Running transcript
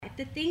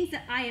the things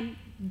that I am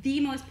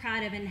the most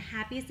proud of and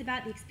happiest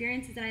about, the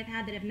experiences that I've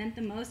had that have meant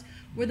the most,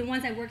 were the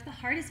ones I worked the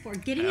hardest for.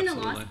 Getting into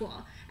law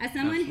school. As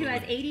someone who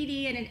has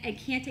ADD and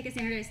can't take a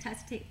standardized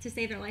test to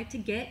save their life, to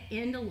get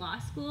into law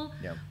school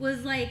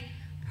was like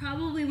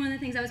probably one of the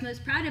things I was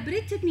most proud of, but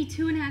it took me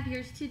 2.5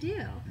 years to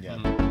do.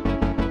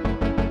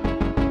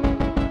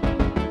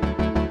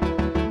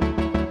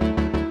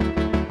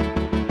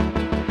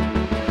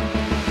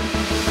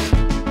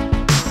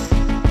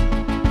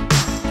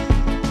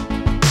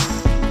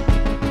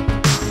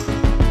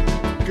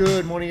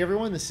 Good morning,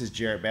 everyone. This is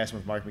Jarrett Bassman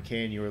with Mark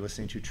McKay, and you are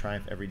listening to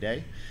Triumph Every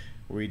Day,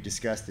 where we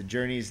discuss the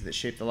journeys that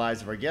shape the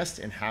lives of our guests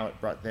and how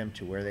it brought them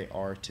to where they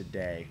are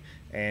today.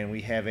 And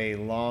we have a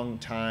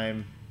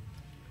long-time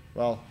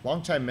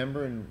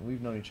member, and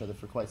we've known each other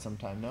for quite some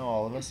time now,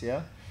 all of us,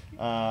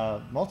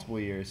 multiple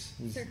years.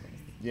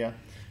 Yeah.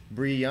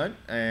 Brea Yount,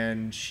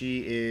 and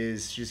she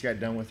just got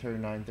done with her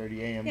 9:30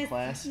 a.m.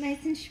 class.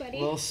 Nice and sweaty.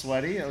 A little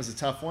sweaty. That was a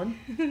tough one.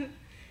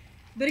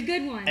 But a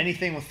good one.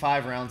 Anything with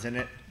 5 rounds in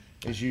it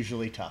is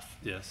usually tough.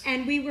 Yes.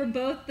 And we were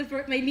both,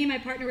 me and my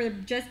partner were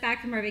just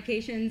back from our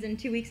vacations and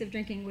 2 weeks of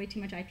drinking way too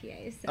much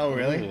IPAs. So. Oh,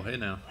 really? Oh, hey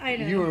now. I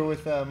know. You were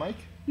with Mike?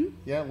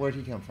 Yeah, where'd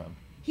he come from?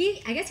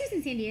 I guess he was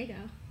in San Diego.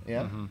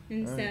 Yeah?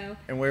 And so.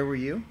 And where were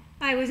you?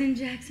 I was in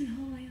Jackson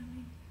Hole,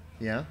 Wyoming.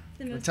 Yeah?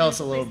 Tell us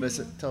a little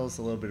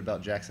bit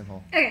about Jackson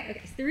Hole.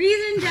 Okay. So the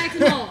reason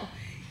Jackson Hole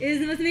is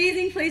the most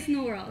amazing place in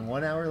the world. And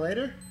 1 hour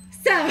later?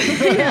 So,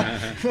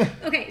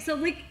 okay, so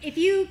like if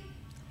you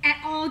at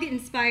all get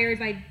inspired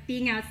by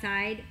being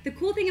outside, the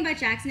cool thing about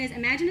Jackson is,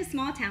 imagine a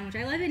small town, which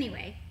I love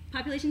anyway,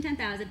 population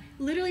 10,000,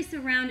 literally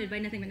surrounded by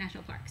nothing but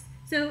national parks.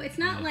 So it's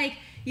not like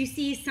you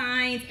see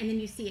signs and then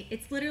you see it.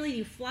 It's literally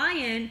you fly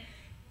in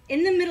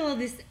the middle of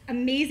this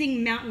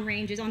amazing mountain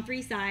ranges on 3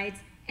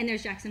 sides, and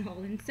there's Jackson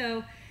Hole. And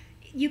so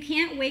you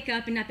can't wake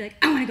up and not be like,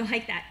 I want to go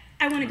hike that.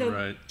 I want to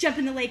go jump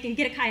in the lake and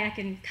get a kayak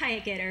and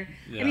kayak it. Or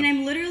I mean,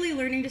 I'm literally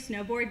learning to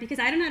snowboard because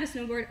I don't know how to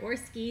snowboard or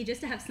ski, just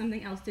to have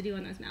something else to do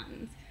on those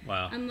mountains.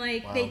 Wow. I'm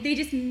like, they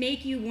just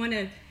make you want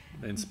to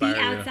be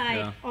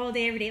outside all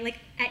day, every day. Like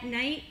at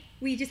night,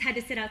 we just had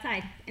to sit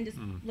outside and just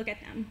look at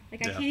them.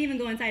 Like I can't even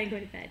go inside and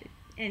go to bed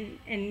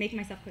and make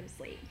myself go to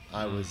sleep.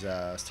 I was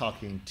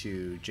talking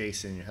to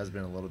Jason, your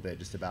husband, a little bit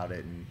just about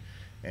it,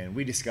 and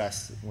we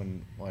discussed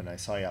when I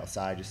saw you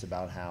outside just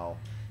about how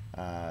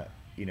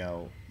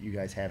you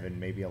guys having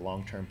maybe a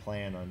long-term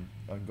plan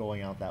on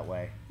going out that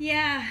way.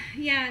 Yeah.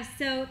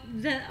 So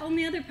the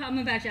only other problem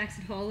about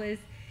Jackson Hole is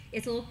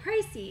it's a little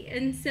pricey,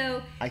 and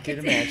so I can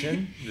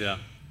imagine. Yeah.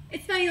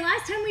 It's funny, the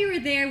last time we were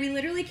there, we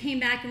literally came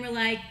back and we're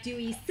like, do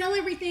we sell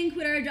everything,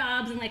 quit our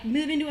jobs, and like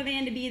move into a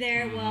van to be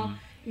there? Well,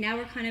 now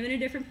we're kind of in a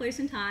different place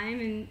in time,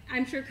 and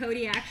I'm sure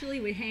Cody actually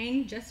would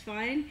hang just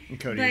fine. And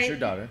Cody is your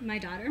daughter. My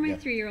daughter, my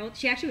 3-year-old.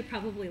 She actually would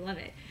probably love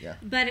it. Yeah.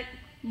 But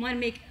want to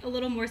make a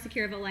little more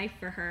secure of a life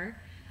for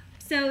her.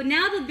 So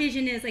now the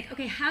vision is like,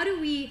 okay, how do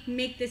we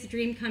make this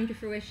dream come to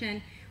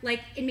fruition,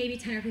 like in maybe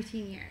 10 or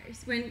 15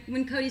 years,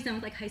 when Cody's done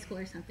with like high school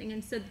or something?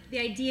 And so the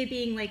idea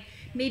being like,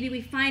 maybe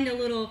we find a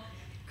little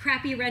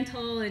crappy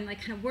rental and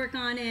like kind of work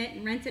on it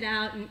and rent it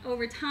out, and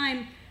over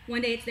time,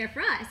 one day it's there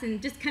for us,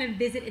 and just kind of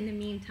visit in the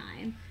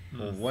meantime.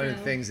 Well, one of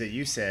the things that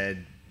you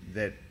said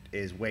that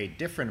is way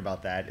different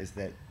about that is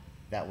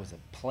that was a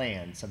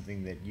plan,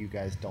 something that you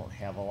guys don't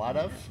have a lot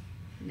of.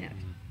 No.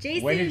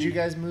 Jason. When did you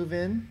guys move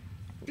in?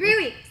 3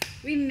 weeks.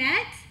 We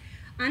met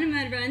on a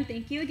mud run.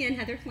 Thank you again,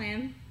 Heather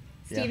Flam,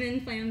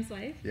 Stephen Flam's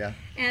wife. Yeah.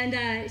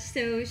 And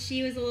so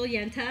she was a little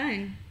yenta,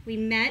 and we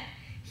met.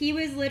 He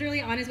was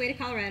literally on his way to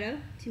Colorado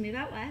to move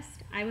out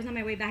west. I was on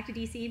my way back to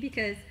DC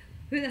because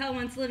who the hell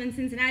wants to live in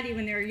Cincinnati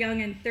when they're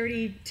young and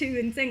 32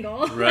 and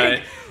single?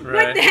 Right.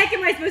 What the heck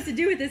am I supposed to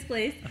do with this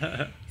place?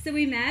 So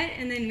we met,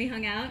 and then we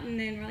hung out, and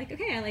then we're like,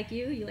 okay, I like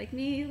you, you like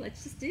me,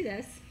 let's just do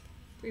this.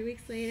 3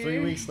 weeks later. 3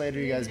 weeks later,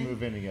 you guys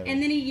move in together.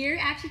 And then a year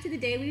actually to the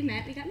day we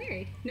met, we got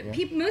married.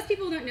 Most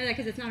people don't know that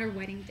because it's not our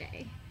wedding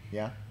day.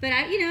 Yeah. But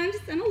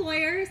I'm a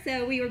lawyer,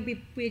 so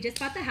we just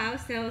bought the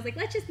house, so I was like,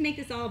 let's just make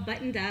this all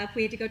buttoned up.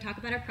 We had to go talk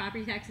about our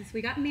property taxes.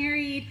 We got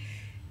married,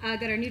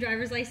 got our new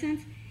driver's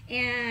license,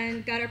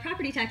 and got our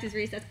property taxes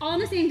reassessed all on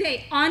the same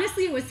day.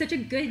 Honestly, it was such a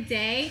good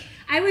day.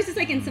 I was just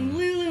like in some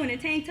Lulu and a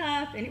tank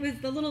top, and it was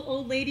the little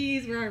old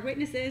ladies were our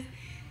witnesses.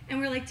 And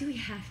we're like, do we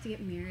have to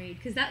get married?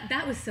 Because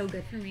that was so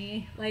good for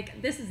me.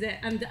 Like, this is it.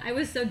 I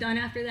was so done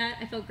after that.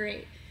 I felt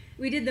great.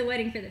 We did the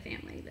wedding for the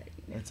family. But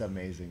that's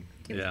amazing.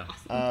 It was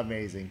awesome.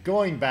 Amazing.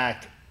 Going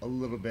back a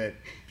little bit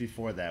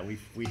before that, we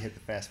hit the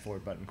fast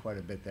forward button quite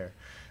a bit there.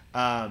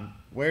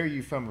 Where are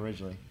you from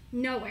originally?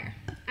 Nowhere.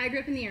 I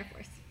grew up in the Air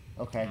Force.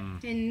 Okay.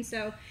 And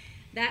so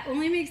that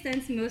only makes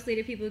sense mostly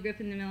to people who grew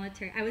up in the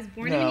military. I was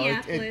born in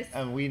Minneapolis.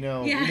 We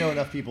know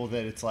enough people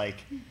that it's like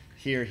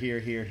here,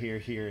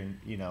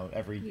 and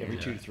every 2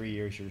 to 3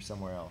 years you're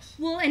somewhere else.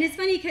 Well, and it's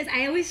funny because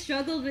I always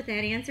struggled with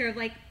that answer of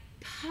like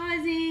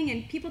pausing,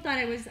 and people thought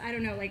I was, I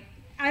don't know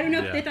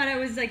if they thought I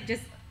was like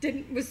just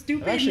was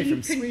stupid. I'm actually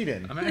from couldn't-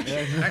 Sweden. I'm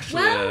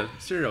actually Well,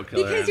 a serial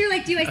killer. Because you're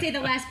like, do I say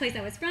the last place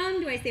I was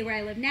from? Do I say where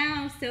I live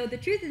now? So the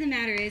truth of the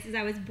matter is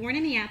I was born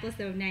in Minneapolis,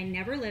 though I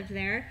never lived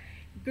there.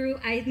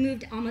 I had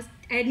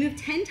moved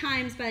 10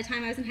 times by the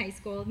time I was in high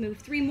school,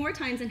 moved 3 more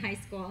times in high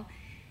school,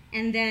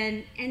 and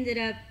then ended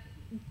up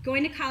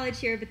going to college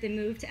here, but then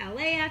moved to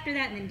LA after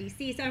that, and then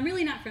DC. So I'm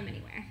really not from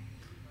anywhere.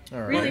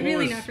 All right.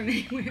 Really not from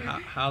anywhere.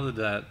 How did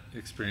that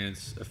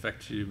experience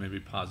affect you maybe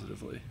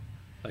positively?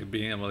 Like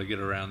being able to get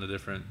around the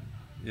different,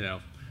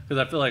 because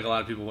I feel like a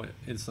lot of people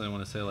instantly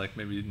want to say like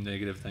maybe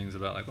negative things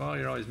about like, oh,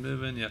 you're always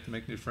moving, you have to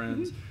make new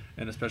friends.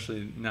 And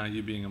especially now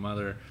you being a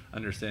mother,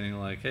 understanding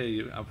like,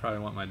 hey, I probably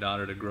want my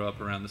daughter to grow up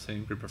around the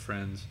same group of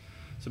friends.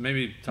 So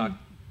maybe talk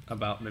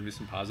about maybe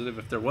some positive,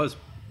 if there was,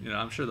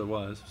 I'm sure there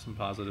was some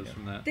positives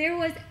from that. There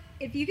was,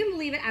 if you can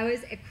believe it, I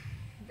was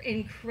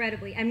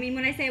incredibly, I mean,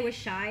 when I say I was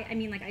shy, I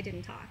mean like I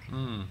didn't talk.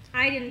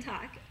 I didn't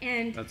talk.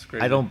 And that's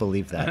crazy. I don't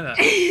believe that.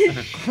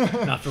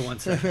 Not for 1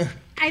 second.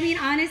 I mean,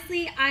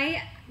 honestly,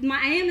 I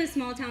am a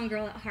small town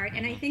girl at heart,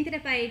 and I think that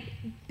if I'd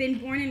been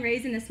born and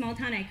raised in the small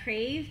town I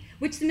crave,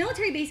 which the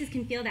military bases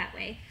can feel that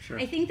way, Sure.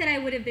 I think that I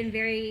would have been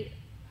very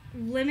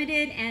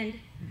limited, and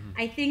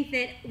I think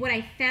that what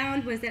I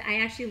found was that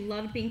I actually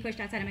loved being pushed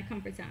outside of my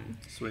comfort zone.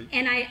 Sweet.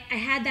 And I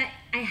had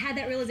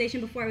that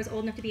realization before I was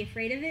old enough to be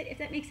afraid of it, if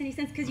that makes any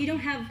sense, because you don't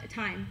have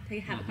time to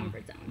have a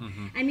comfort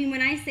zone. I mean,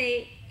 when I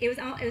say it was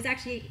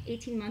actually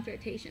 18-month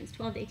rotations,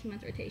 12 to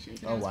 18-month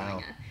rotations when I was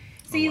growing up.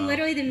 So you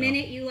literally, the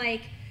minute you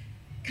like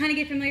kind of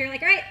get familiar,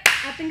 like, all right,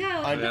 up and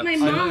go. But my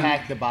mom,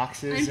 unpack the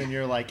boxes and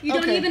you're like, you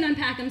okay. don't even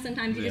unpack them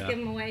sometimes. You just Yeah. give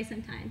them away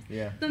sometimes.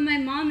 Yeah. But my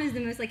mom is the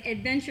most like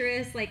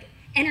adventurous, like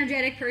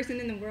energetic person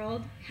in the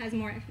world, has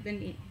more than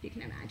me, if you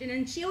can imagine.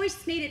 And she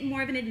always made it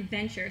more of an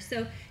adventure.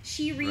 So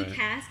she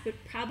recast what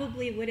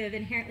probably would have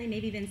inherently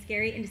maybe been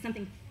scary into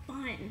something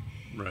fun.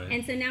 Right.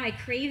 And so now I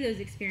crave those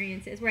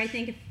experiences where I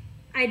think if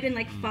I'd been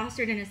like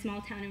fostered in a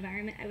small town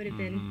environment, I would have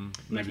been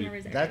much Maybe more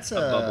reserved. That's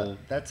bubble.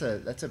 that's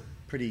a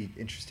pretty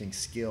interesting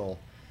skill.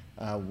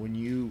 When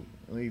you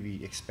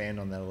maybe expand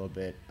on that a little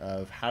bit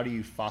of how do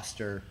you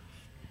foster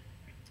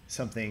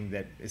something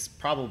that is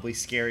probably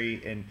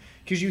scary, and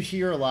because you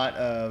hear a lot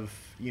of,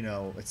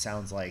 it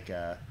sounds like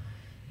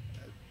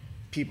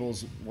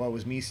people's what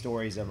was me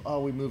stories of,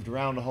 oh, we moved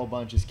around a whole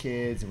bunch as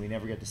kids and we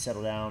never get to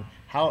settle down.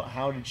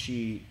 How did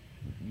she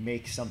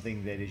make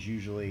something that is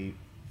usually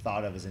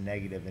thought of as a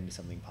negative into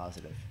something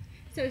positive?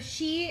 So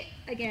she,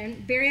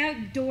 again, very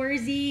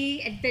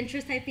outdoorsy,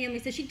 adventurous type family.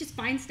 So she'd just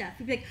find stuff.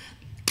 She'd be like,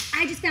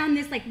 I just found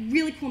this like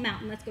really cool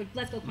mountain. Let's go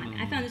climb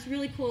it. I found this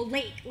really cool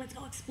lake. Let's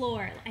go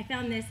explore. I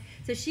found this.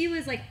 So she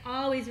was like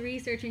always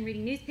researching,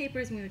 reading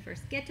newspapers when we would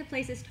first get to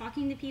places,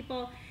 talking to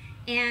people,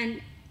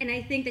 and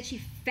I think that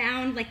she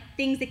found like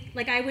things that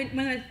like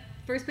one of the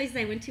first places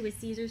I went to was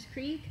Caesar's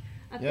Creek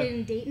up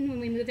in Dayton when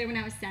we moved there when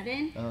I was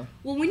 7.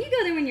 Well, when you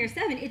go there when you're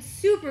 7, it's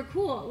super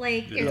cool.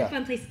 Like there's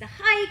fun places to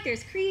hike,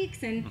 there's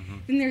creeks, and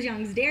then there's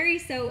Young's Dairy.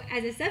 So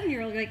as a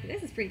 7-year-old, you're like,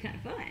 this is pretty kind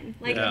of fun.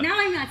 Like now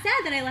I'm not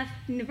sad that I left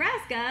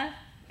Nebraska.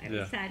 I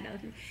was sad.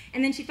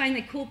 And then she find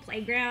like cool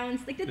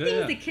playgrounds, like the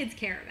things that kids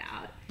care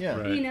about. Yeah.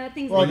 Right.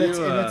 Things well, like that's,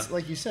 that. and that's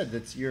like you said.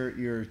 That's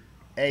you're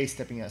A,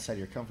 stepping outside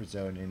your comfort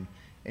zone,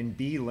 and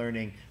B,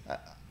 learning.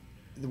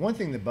 The one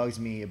thing that bugs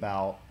me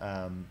about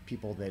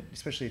people that,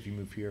 especially if you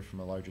move here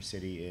from a larger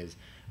city, is,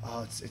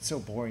 oh, it's so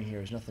boring here.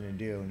 There's nothing to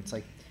do, and it's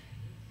like,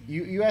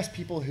 you ask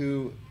people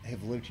who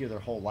have lived here their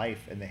whole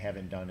life and they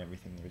haven't done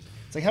everything there is.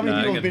 It's like, how many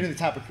people have been to the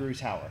top of Carew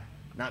Tower?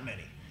 Not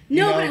many.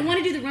 No, but I want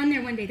to do the run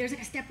there one day. There's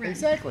like a step run.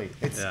 Exactly.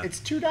 It's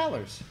 $2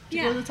 to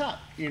go to the top.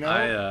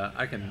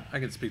 I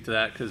can speak to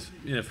that because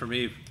for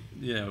me,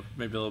 maybe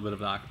a little bit of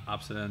the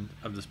opposite end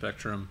of the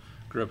spectrum.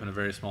 Grew up in a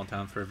very small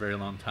town for a very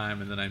long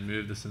time, and then I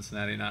moved to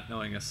Cincinnati not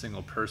knowing a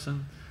single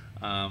person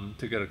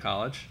to go to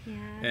college.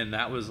 And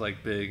that was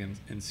like big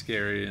and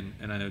scary,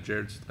 and I know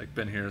Jared's like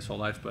been here his whole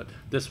life, but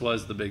this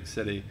was the big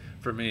city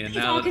for me. And it's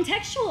now all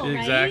contextual,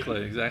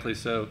 right? Exactly.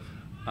 So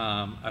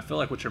I feel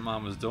like what your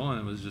mom was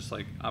doing was just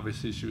like,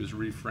 obviously she was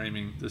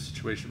reframing the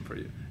situation for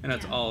you, and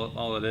that's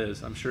all it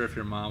is. I'm sure if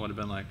your mom would have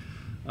been like,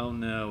 oh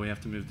no, we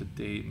have to move to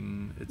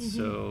Dayton, it's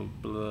so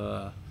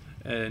blah,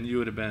 and you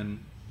would have been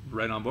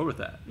right on board with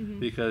that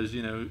because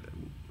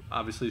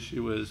obviously she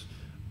was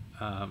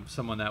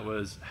someone that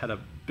had a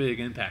big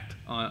impact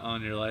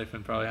on your life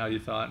and probably how you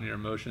thought and your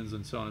emotions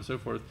and so on and so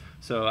forth.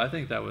 So I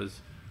think that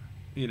was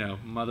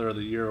Mother of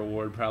the Year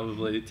award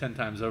probably 10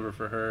 times over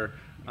for her,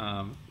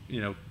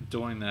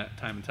 doing that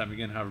time and time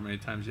again, however many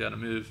times you had to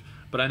move.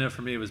 But I know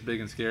for me it was big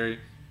and scary,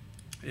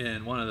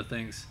 and one of the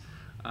things,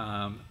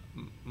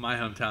 my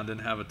hometown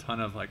didn't have a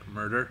ton of like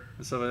murder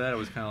and stuff like that. It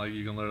was kind of like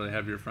you can literally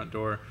have your front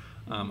door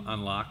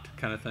unlocked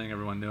kind of thing.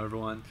 Everyone knew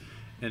everyone.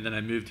 And then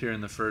I moved here,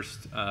 and the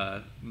first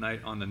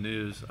night on the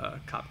news, a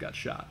cop got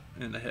shot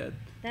in the head.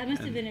 That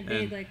must have been a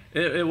big, like...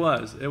 It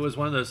was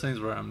one of those things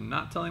where I'm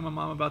not telling my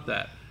mom about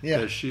that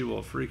because she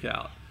will freak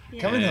out.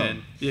 Coming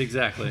home. Yeah,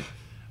 exactly.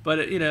 But,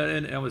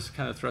 and I was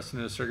kind of thrust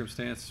into a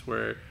circumstance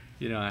where,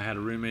 I had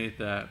a roommate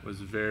that was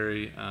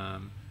very,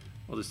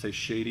 I'll just say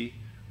shady.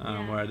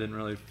 where I didn't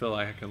really feel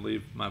like I could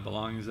leave my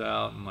belongings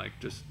out, and like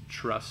just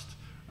trust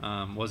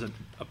wasn't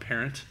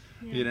apparent,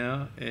 you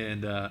know,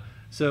 and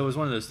so it was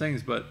one of those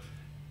things. But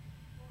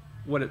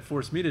what it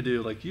forced me to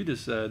do, like you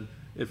just said,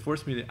 it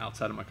forced me to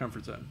outside of my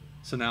comfort zone.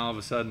 So now all of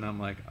a sudden I'm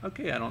like,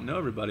 okay, I don't know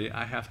everybody.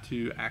 I have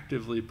to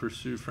actively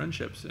pursue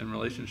friendships and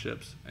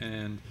relationships.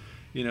 And,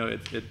 you know,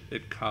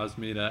 it caused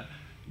me to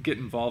get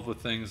involved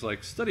with things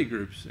like study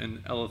groups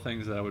and other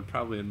things that I would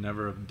probably have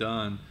never have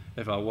done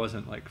if I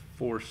wasn't like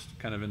forced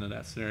kind of into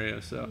that scenario.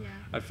 So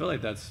I feel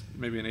like that's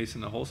maybe an ace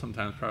in the hole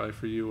sometimes, probably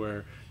for you,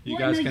 where you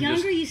guys can just... the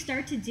younger you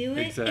start to do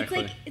it,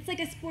 exactly. it's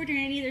like a sport or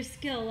any other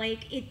skill.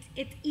 Like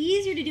it's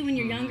easier to do when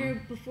you're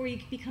younger before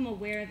you become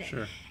aware of it.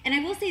 Sure. And I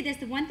will say this,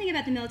 the one thing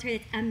about the military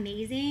that's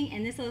amazing,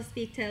 and this will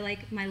speak to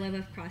like my love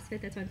of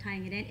CrossFit, that's why I'm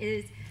tying it in,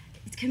 is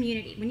it's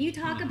community. When you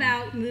talk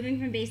about moving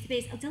from base to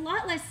base, it's a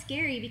lot less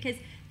scary, because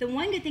the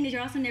one good thing is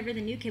you're also never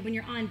the new kid when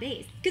you're on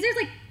base. Because there's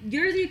like,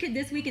 you're the new kid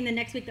this week, and the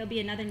next week there'll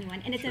be another new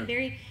one. And it's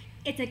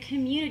it's a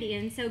community.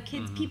 And so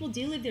people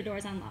do leave their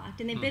doors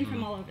unlocked, and they've been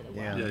from all over the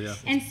world. Yeah.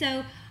 And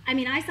so, I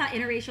mean, I saw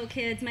interracial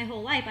kids my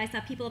whole life. I saw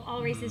people of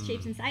all races,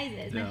 shapes, and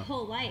sizes my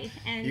whole life.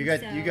 And you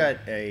got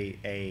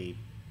a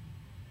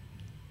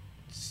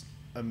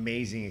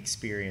amazing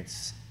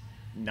experience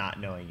not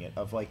knowing it,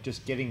 of like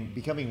just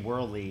becoming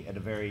worldly at a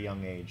very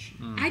young age.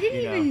 I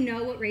didn't even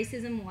know what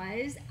racism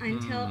was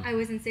until I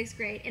was in 6th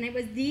grade, and it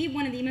was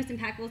one of the most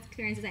impactful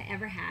experiences I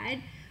ever had,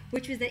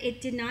 which was that it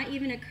did not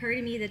even occur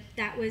to me that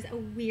that was a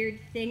weird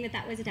thing,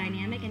 that was a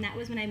dynamic. And that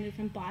was when I moved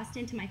from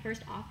Boston to my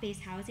first off-base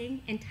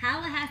housing in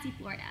Tallahassee,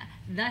 Florida,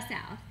 the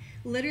South.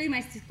 Literally, my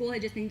school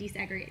had just been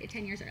desegregated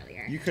 10 years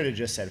earlier. You could have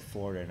just said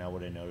Florida, and I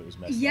would have known it was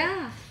messed up.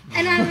 Yeah,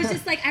 and I was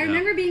just like, I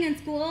remember being in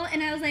school,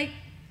 and I was like,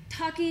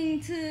 talking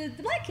to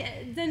the black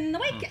kids and the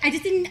white kids. I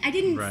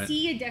didn't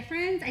see a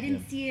difference. I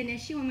didn't see an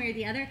issue one way or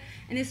the other.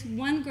 And this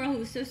one girl who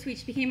was so sweet,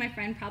 she became my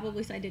friend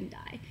probably so I didn't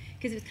die,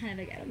 because it was kind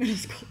of like out of middle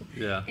school.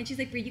 Yeah. And she's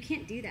like, Brea, you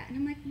can't do that. And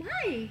I'm like,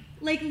 why?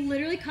 Like,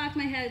 literally cocked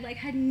my head, like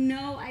had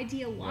no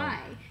idea why.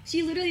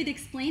 She literally had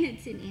explained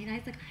it to me, and I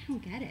was like, I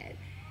don't get it.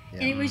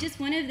 And it was just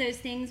one of those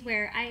things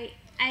where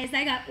as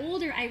I got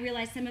older, I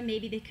realized some of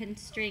maybe the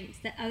constraints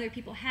that other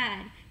people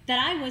had that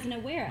I wasn't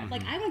aware of.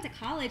 Like, I went to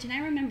college, and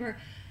I remember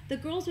the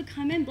girls would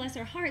come in, bless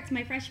their hearts,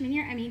 my freshman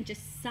year, I mean,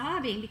 just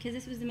sobbing, because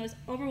this was the most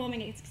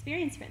overwhelming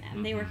experience for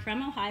them. They were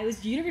from Ohio. It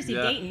was University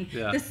of Dayton,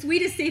 the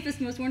sweetest, safest,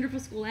 most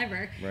wonderful school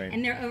ever.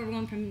 And they're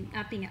overwhelmed from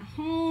not being at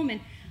home. And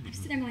I'm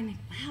sitting there going,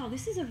 like, wow,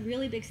 this is a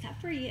really big step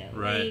for you.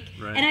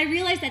 And I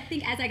realized that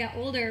as I got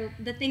older,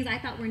 the things I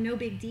thought were no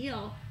big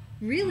deal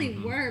really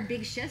were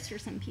big shifts for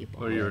some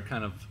people. Or you were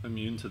kind of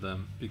immune to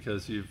them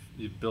because you've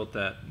built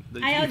that.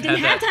 I didn't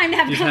have time to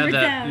have comfort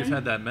zone. You've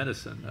had that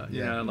medicine,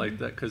 you know, like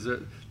that, because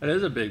that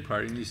is a big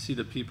part. And you see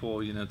the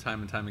people, you know,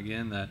 time and time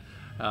again that,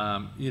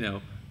 you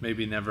know,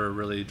 maybe never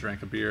really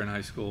drank a beer in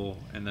high school,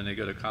 and then they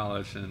go to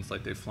college, and it's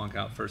like they flunk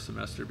out first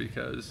semester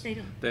because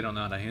they don't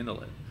know how to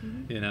handle it,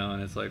 you know.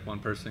 And it's like one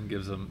person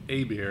gives them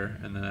a beer,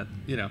 and then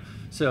you know.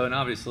 So, and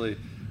obviously,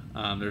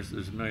 there's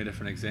a million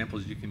different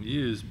examples you can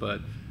use,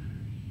 but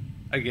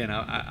again,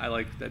 I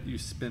like that you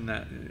spin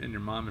that, and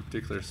your mom in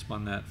particular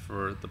spun that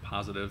for the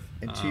positive.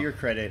 And to your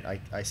credit,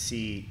 I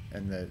see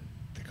in the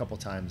couple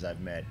times I've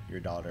met your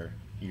daughter,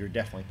 you're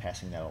definitely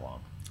passing that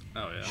along.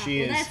 Oh yeah.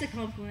 She is. That's a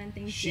compliment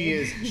thing. She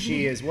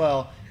is.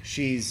 Well,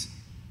 she's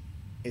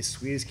as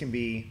sweet as can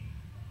be,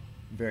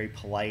 very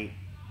polite,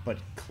 but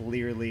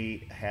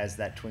clearly has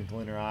that twinkle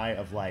in her eye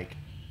of like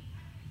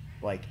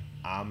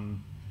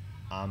I'm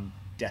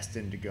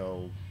destined to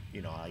go.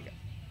 You know, like,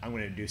 I'm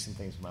going to do some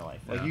things with my life.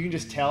 Like, you can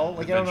just tell.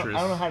 Like, I don't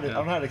know how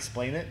to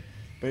explain it,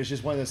 but it's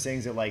just one of those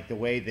things that, like, the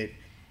way that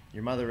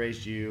your mother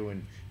raised you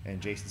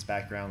and Jason's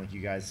background, like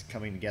you guys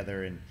coming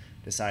together and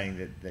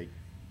deciding that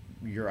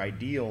your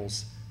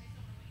ideals,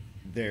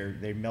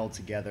 they meld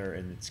together,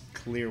 and it's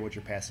clear what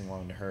you're passing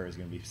along to her is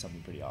going to be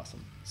something pretty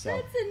awesome. So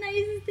that's the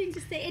nicest thing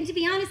to say. And to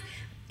be honest,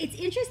 it's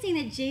interesting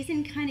that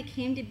Jason kind of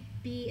came to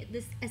be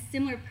a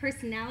similar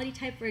personality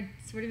type for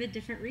sort of a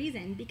different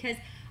reason, because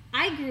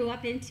I grew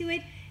up into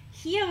it.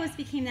 He almost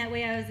became that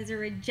way as a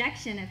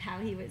rejection of how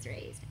he was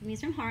raised. I mean,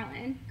 he's from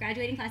Harlan,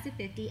 graduating class of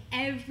 50.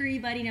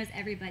 Everybody knows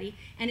everybody.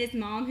 And his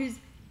mom, who's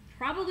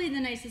probably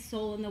the nicest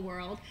soul in the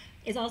world,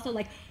 is also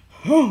like,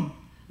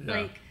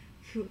 like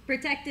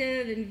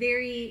protective and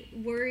very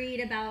worried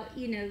about,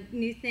 you know,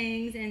 new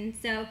things. And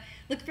so,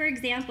 look, for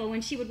example,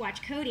 when she would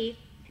watch Cody,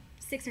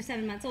 6 or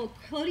 7 months old,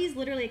 Cody's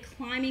literally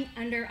climbing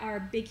under our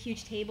big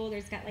huge table.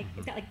 It's got like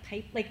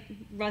pipe, like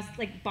rust,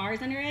 like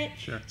bars under it.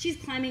 Sure. She's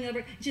climbing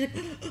over. She's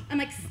like, I'm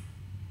like,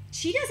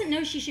 she doesn't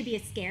know she should be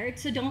scared,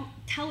 so don't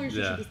tell her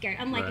she should be scared.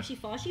 I'm like, if she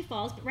falls, she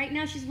falls. But right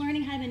now she's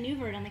learning how to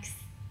maneuver, and I'm like,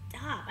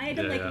 stop. I had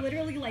to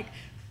literally like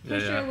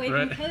push her away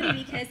from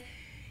Cody, because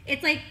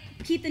it's like,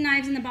 keep the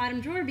knives in the bottom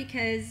drawer,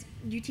 because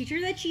you teach her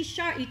that she's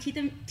sharp. You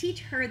teach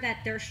her that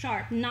they're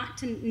sharp, not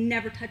to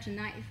never touch a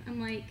knife. I'm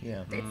like,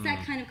 it's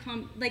that kind of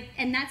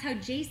and that's how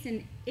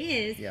Jason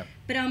is,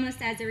 but almost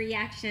as a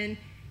reaction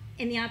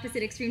in the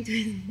opposite extreme to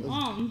his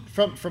mom.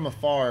 From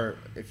afar,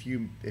 if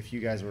you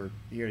guys were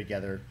here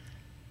together,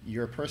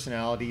 your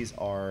personalities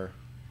are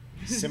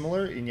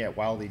similar and yet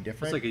wildly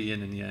different. It's like a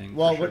yin and yang.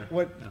 Well, for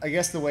what sure. Yeah. I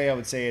guess the way I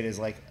would say it is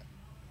like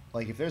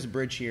if there's a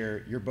bridge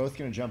here, you're both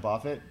gonna jump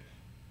off it.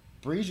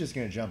 Bree's just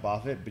gonna jump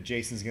off it, but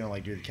Jason's gonna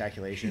like do the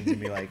calculations and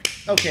be like,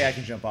 okay, I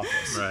can jump off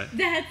this. Right.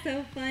 That's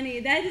so funny.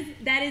 That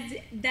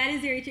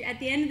is very true. At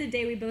the end of the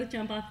day, we both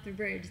jump off the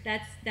bridge.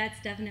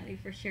 That's definitely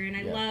for sure. And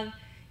I love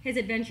his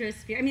adventurous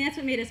spirit. I mean, that's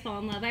what made us fall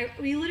in love.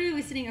 We literally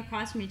were sitting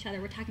across from each other.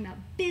 We're talking about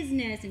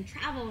business and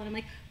travel, and I'm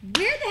like,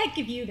 where the heck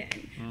have you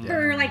been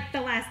for like the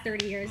last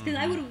 30 years? Because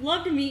I would have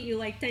loved to meet you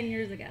like 10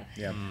 years ago.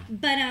 Yeah.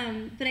 But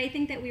I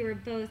think that we were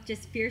both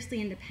just fiercely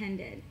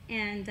independent,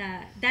 and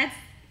that's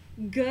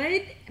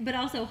good, but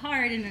also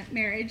hard in a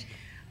marriage.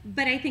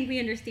 But I think we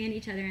understand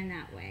each other in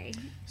that way.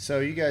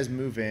 So you guys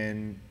move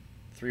in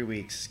 3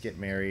 weeks, get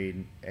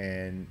married,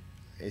 and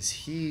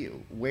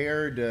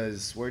where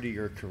do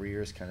your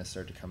careers kind of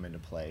start to come into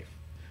play?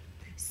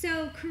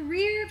 So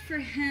career for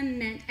him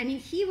meant, I mean,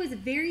 he was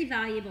very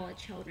valuable at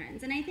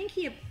Children's, and I think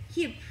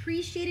he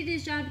appreciated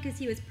his job because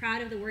he was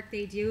proud of the work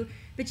they do.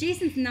 But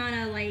Jason's not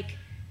a like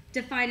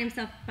define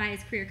himself by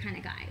his career kind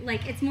of guy.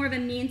 Like, it's more of a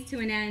means to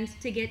an end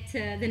to get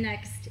to the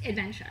next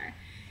adventure.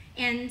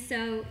 And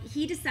so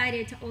he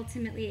decided to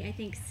ultimately, I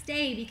think,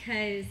 stay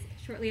because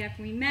shortly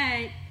after we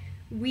met,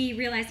 we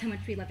realized how much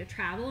we love to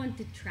travel, and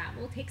to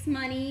travel takes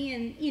money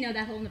and, you know,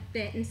 that whole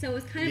bit. And so it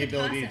was kind of the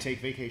ability to take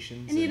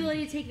vacations. And the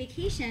ability to take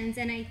vacations.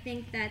 And I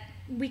think that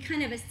we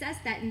kind of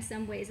assessed that in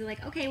some ways. We're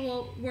like, okay,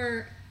 well,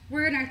 we're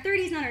in our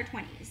 30s, not our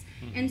 20s.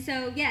 Mm-hmm. And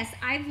so, yes,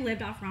 I've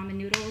lived off ramen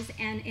noodles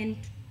and in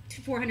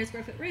 400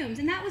 square foot rooms,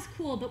 and that was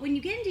cool. But when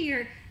you get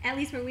into at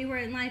least where we were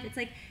in life, it's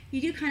like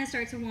you do kind of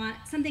start to want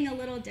something a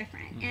little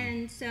different. Mm-hmm.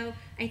 And so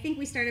I think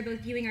we started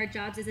both viewing our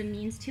jobs as a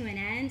means to an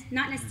end,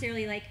 not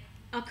necessarily like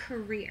a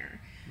career.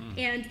 Mm-hmm.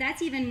 And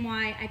that's even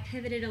why I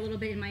pivoted a little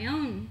bit in my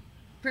own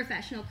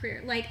professional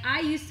career. Like, I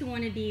used to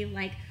want to be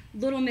like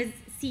Little Miss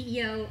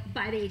CEO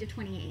by the age of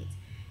 28.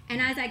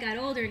 And as I got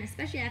older, and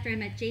especially after I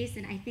met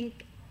Jason, I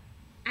think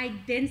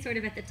I'd been sort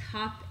of at the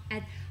top.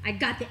 I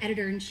got the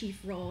editor-in-chief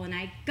role, and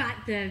I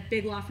got the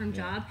big law firm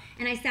job.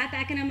 And I sat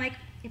back and I'm like,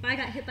 if I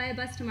got hit by a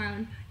bus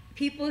tomorrow,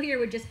 people here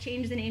would just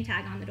change the name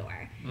tag on the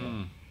door.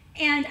 Mm.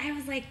 And I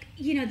was like,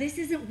 you know, this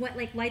isn't what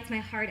like lights my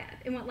heart up.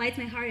 And what lights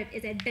my heart up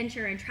is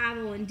adventure and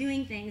travel and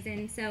doing things.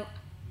 And so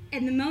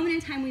at the moment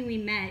in time when we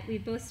met, we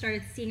both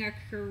started seeing our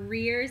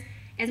careers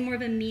as more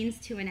of a means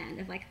to an end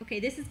of like, okay,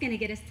 this is going to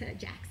get us to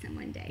Jackson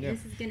one day. Yeah.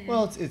 This is going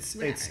to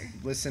it's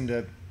listen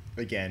to,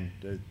 again,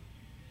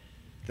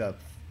 the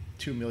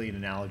 2 million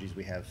analogies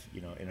we have,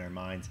 you know, in our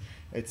minds.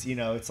 It's, you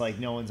know, it's like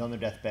no one's on their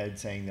deathbed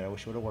saying that I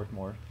wish I would have worked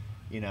more,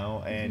 you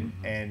know,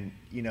 and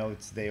you know,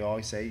 they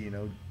always say, you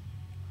know,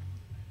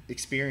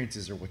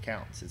 experiences are what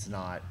counts. It's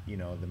not, you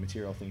know, the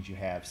material things you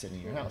have sitting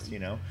in your house, you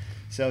know.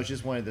 So it's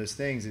just one of those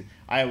things.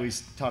 I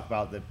always talk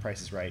about The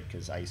Price is Right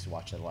because I used to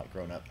watch that a lot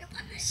growing up.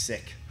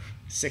 Sick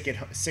at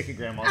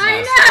grandma's house. I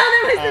know,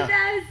 that was the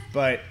best.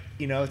 But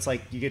you know, it's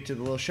like you get to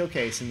the little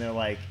showcase and they're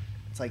like,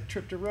 it's like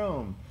trip to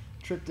Rome,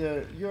 trip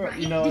to Europe. Right.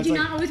 You know, did you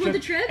not always want the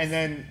trips? And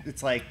then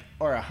it's like,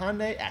 or a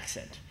Hyundai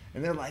Accent.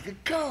 And they're like, a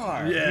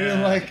car. Yeah. And you're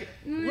like,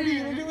 what are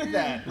you going to do with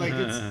that? Like,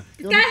 you have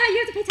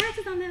to pay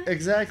taxes on that.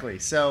 Exactly.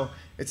 So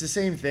it's the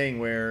same thing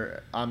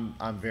where I'm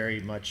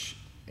very much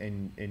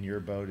in your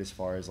boat as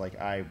far as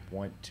like I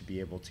want to be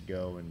able to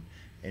go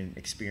and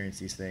experience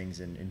these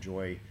things and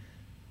enjoy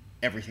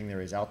everything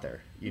there is out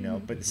there, you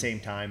know. But at the same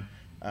time,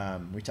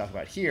 we talk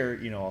about here,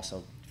 you know,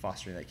 also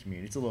fostering that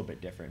community. It's a little bit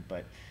different.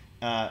 But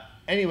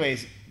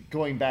anyways,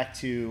 going back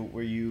to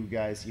where you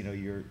guys, you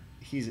know,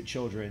 he's at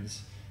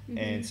Children's.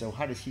 And so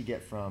how does he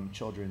get from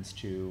Children's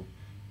to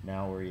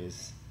now where he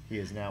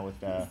is now with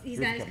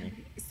Roof Company?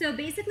 So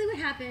basically what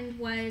happened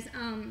was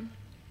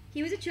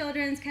he was at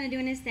Children's kind of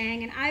doing his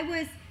thing, and I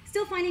was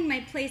still finding my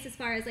place as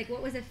far as like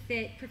what was a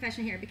fit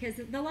profession here, because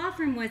the law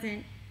firm was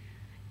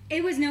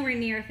nowhere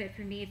near a fit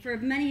for me for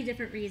many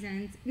different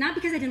reasons. Not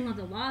because I didn't love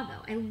the law,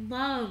 though. I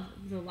love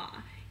the law,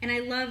 and I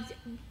loved,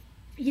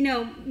 you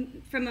know,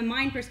 from a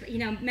mind perspective,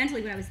 you know,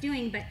 mentally what I was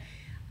doing, but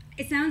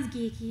it sounds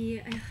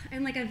geeky.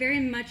 I'm like a very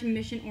much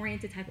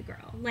mission-oriented type of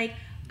girl. Like,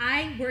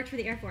 I worked for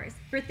the Air Force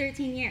for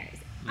 13 years.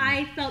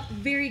 I felt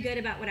very good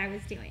about what I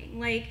was doing.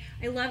 Like,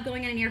 I love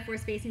going on an Air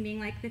Force base and being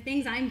like, the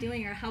things I'm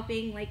doing are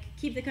helping, like,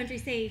 keep the country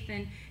safe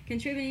and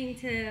contributing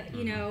to,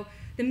 you know,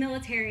 the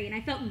military. And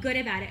I felt good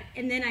about it.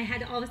 And then I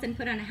had to all of a sudden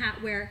put on a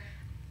hat where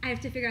I have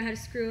to figure out how to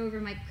screw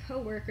over my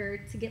coworker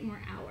to get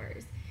more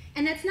hours.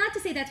 And that's not to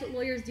say that's what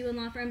lawyers do in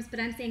law firms, but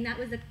I'm saying that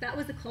was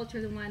the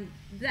culture, the one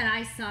that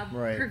I saw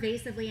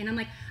pervasively. And I'm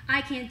like,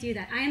 I can't do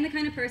that. I am the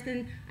kind of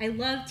person, I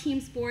love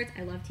team sports,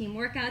 I love team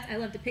workouts, I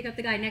love to pick up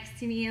the guy next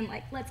to me and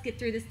like, let's get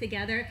through this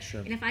together.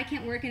 Sure. And if I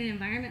can't work in an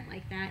environment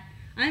like that,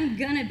 I'm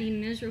gonna be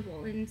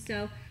miserable. And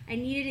so I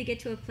needed to get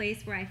to a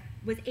place where I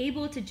was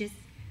able to just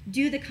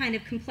do the kind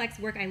of complex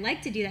work I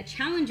like to do that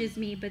challenges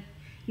me, but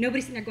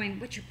nobody's sitting there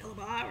going, what's your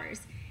billable hours?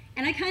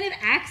 And I kind of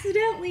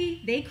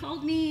accidentally, they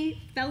called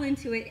me, fell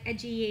into it at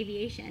GE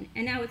Aviation.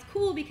 And now it's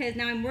cool because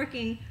now I'm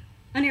working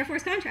on Air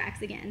Force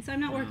contracts again. So I'm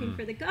not working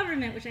for the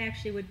government, which I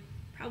actually would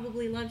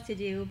probably love to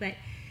do, but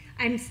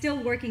I'm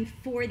still working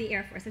for the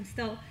Air Force.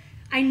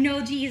 I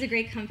know GE is a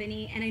great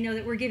company, and I know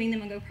that we're giving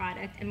them a good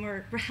product, and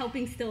we're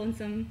helping still in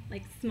some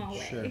like small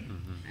way. Sure.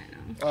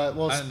 I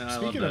don't know.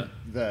 Speaking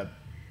of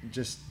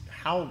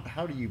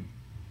how do you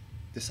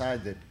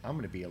decide that I'm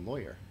going to be a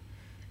lawyer?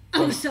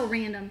 Oh, so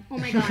random. Oh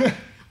my God.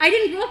 I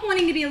didn't grow up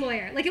wanting to be a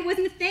lawyer. Like, it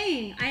wasn't a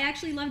thing. I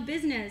actually loved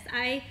business.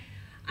 I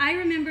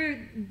remember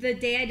the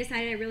day I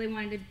decided I really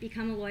wanted to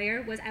become a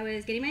lawyer was I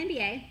was getting my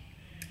MBA.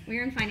 We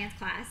were in finance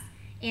class,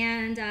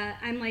 and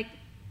I'm like,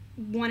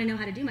 want to know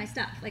how to do my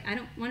stuff. Like, I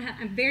don't want to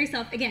have, I'm very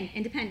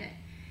independent.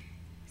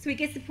 So he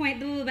gets to the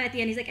point, blah, blah, blah, at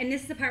the end. He's like, and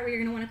this is the part where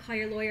you're going to want to call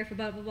your lawyer for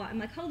blah, blah, blah. I'm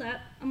like, hold up.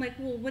 I'm like,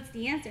 well, what's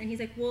the answer? And he's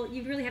like, well,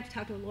 you really have to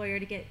talk to a lawyer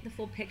to get the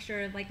full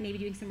picture of, like, maybe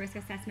doing some risk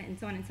assessment and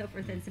so on and so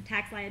forth and some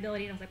tax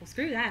liability. And I was like, well,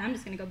 screw that. I'm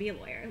just going to go be a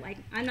lawyer. Like,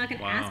 I'm not going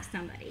to ask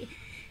somebody.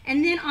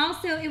 And then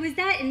also, it was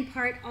that in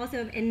part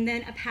also, and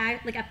then a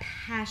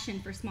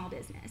passion for small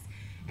business.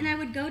 And I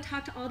would go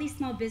talk to all these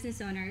small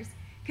business owners,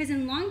 because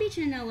in Long Beach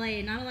and in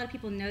LA, not a lot of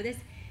people know this,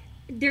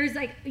 there's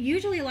like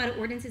usually a lot of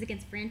ordinances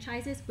against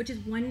franchises, which is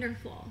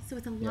wonderful. So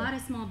it's a lot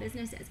of small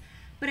businesses.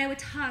 But I would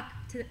talk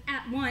to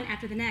one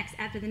after the next,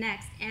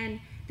 and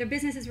their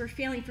businesses were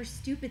failing for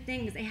stupid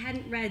things. They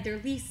hadn't read their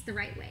lease the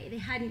right way. They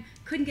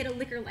couldn't get a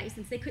liquor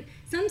license.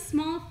 Some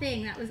small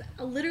thing that was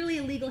literally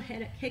a legal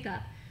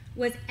hiccup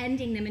was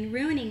ending them and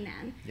ruining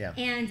them. Yeah.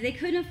 And they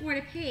couldn't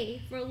afford to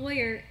pay for a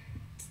lawyer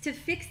to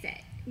fix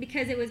it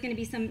because it was going to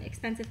be some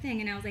expensive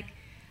thing. And I was like,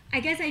 I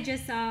guess I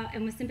just saw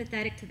and was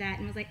sympathetic to that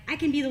and was like, I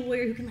can be the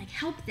lawyer who can like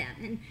help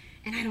them.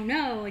 And I don't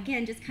know,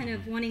 again, just kind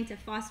of wanting to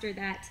foster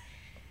that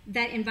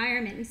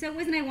environment. And so it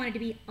wasn't I wanted to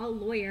be a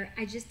lawyer,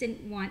 I just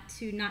didn't want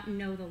to not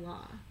know the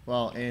law.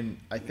 Well, and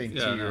I think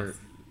a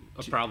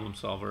problem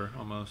solver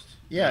almost.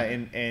 Yeah,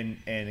 and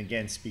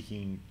again,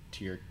 speaking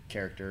to your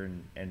character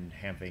and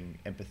having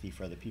empathy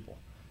for other people.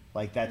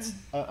 Like that's,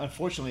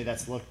 unfortunately,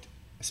 that's looked,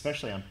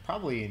 especially on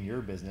probably in your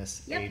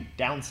business, a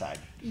downside.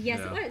 Yes,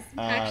 it was.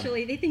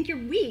 Actually, they think you're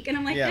weak, and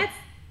I'm like, that's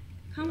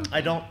common.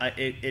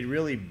 It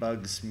really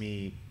bugs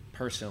me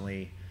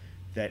personally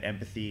that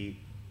empathy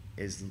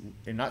is,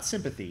 and not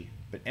sympathy,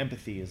 but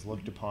empathy is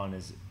looked upon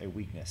as a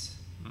weakness.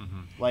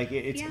 Like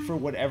it's for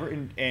whatever,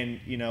 and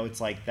you know,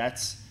 it's like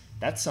that's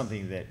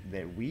something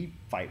that we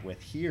fight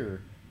with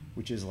here,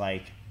 which is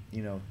like,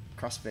 you know,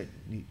 CrossFit,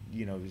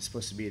 you know, is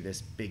supposed to be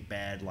this big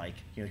bad, like,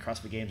 you know, the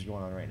CrossFit Games are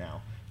going on right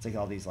now. It's like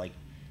all these like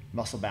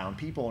muscle-bound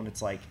people, and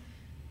it's like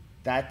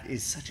that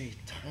is such a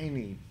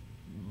tiny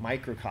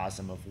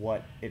microcosm of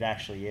what it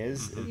actually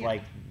is.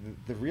 Like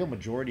the real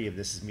majority of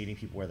this is meeting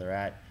people where they're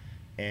at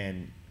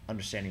and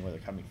understanding where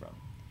they're coming from.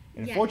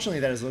 And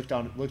unfortunately, that is looked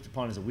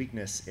upon as a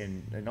weakness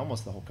in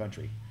almost the whole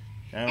country.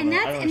 And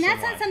that's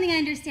not something I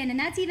understand. And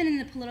that's even in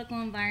the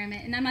political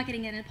environment. And I'm not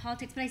getting into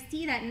politics, but I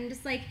see that, and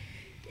just like,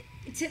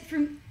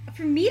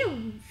 for me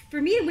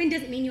to win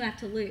doesn't mean you have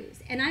to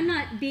lose. And I'm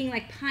not being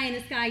like pie in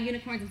the sky,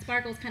 unicorns and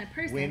sparkles kind of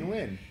person.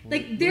 Win-win.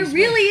 Like there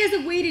really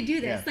is a way to do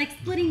this. Like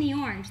splitting the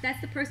orange. That's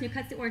the person who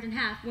cuts the orange in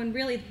half when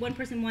really one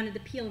person wanted the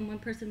peel and one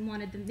person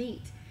wanted the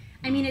meat.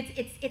 I mean,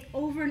 it's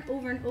over and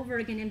over and over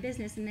again in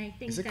business, and I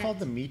think is it called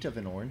the meat of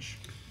an orange?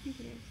 I think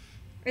it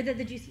is, or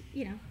the juice,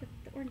 you know,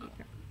 the orange part.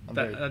 I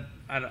don't know that.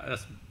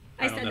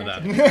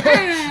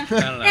 I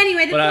don't know.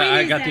 Anyway, the point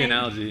I is got that, the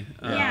analogy,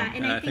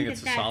 and I think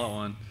it's a solid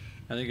one.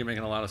 I think you're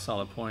making a lot of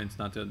solid points.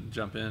 Not to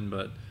jump in,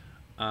 but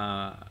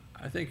I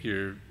think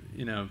you're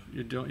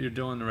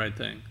doing the right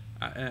thing.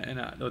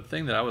 The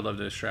thing that I would love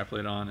to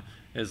extrapolate on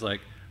is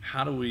like,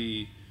 how do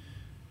we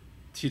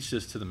teach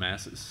this to the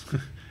masses?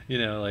 You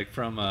know, like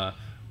from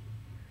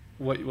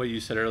what you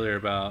said earlier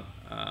about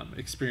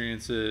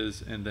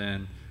experiences, and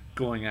then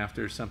going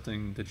after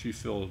something that you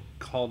feel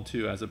called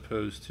to, as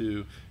opposed to,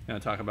 you know,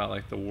 talk about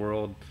like the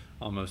world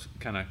almost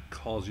kind of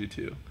calls you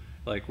to,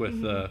 like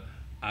with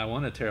I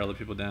want to tear other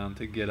people down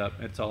to get up.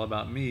 It's all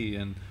about me,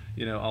 and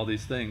you know, all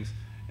these things.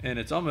 And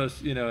it's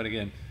almost, you know, and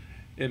again,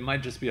 it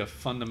might just be a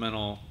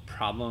fundamental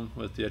problem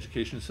with the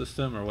education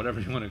system or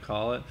whatever you want to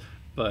call it.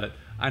 But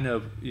I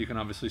know you can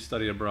obviously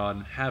study abroad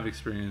and have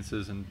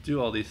experiences and do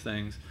all these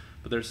things,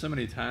 but there's so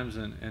many times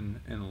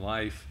in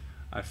life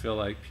I feel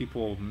like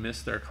people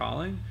miss their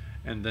calling,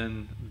 and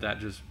then that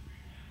just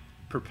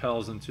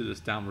propels into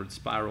this downward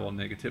spiral of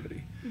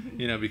negativity.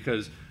 You know,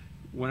 because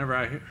whenever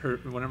I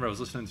was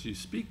listening to you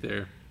speak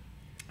there,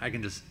 I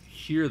can just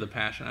hear the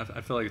passion. I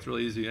feel like it's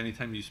really easy.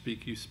 Anytime you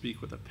speak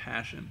with a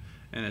passion,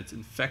 and it's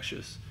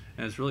infectious,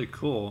 and it's really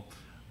cool.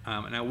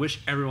 And I wish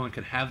everyone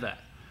could have that,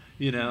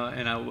 you know.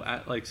 And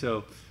I like,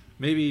 so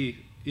maybe,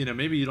 you know,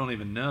 maybe you don't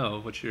even know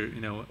what you're,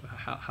 you know,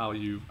 how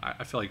you,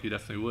 I feel like you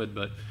definitely would,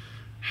 but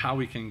how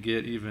we can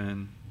get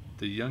even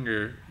the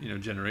younger, you know,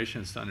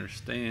 generations to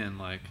understand,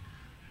 like,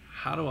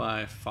 how do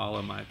I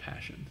follow my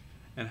passion,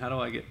 and how do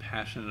I get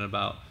passionate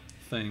about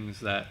things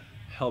that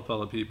help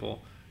other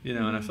people, you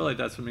know. And I feel like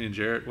that's for me and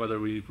Jarrett, whether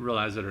we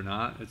realize it or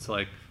not. It's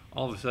like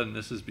all of a sudden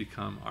this has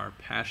become our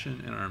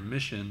passion and our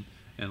mission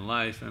in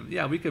life. And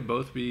yeah, we could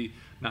both be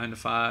 9 to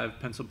 5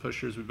 pencil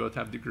pushers. We both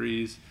have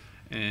degrees,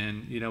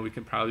 and we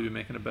could probably be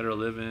making a better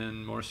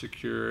living, more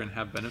secure, and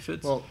have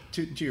benefits. Well,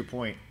 to your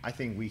point, I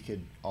think we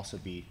could also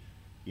be,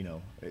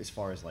 as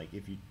far as like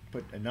if you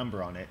put a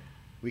number on it,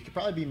 we could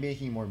probably be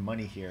making more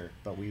money here,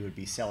 but we would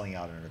be selling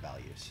out on our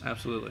values.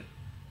 Absolutely.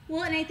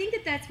 Well, and I think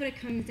that's what it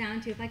comes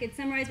down to. If I could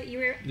summarize what you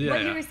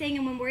were saying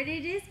in one word,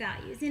 it is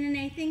values. And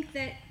I think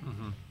that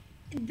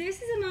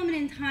this is a moment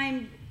in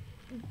time,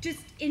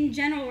 just in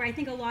general, where I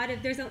think a lot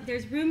of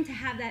there's room to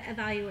have that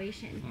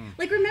evaluation.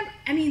 Like, remember,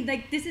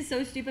 this is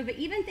so stupid, but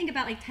even think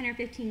about like 10 or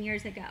 15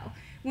 years ago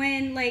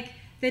when like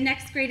the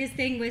next greatest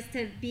thing was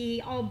to be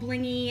all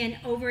blingy and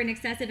over and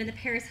excessive and the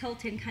Paris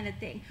Hilton kind of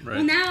thing. Right.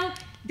 Well, now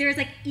there's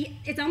like,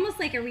 it's almost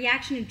like a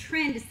reaction and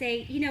trend to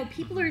say,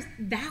 people are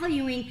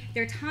valuing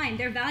their time.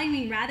 They're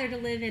valuing rather to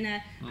live in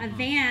a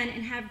van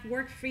and have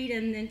work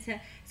freedom than to.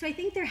 So I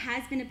think there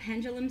has been a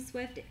pendulum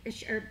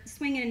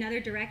swing in another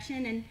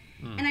direction, and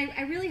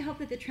I really hope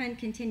that the trend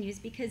continues,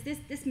 because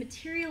this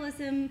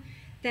materialism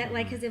that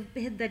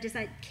that just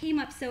came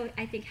up so,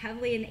 I think,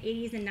 heavily in the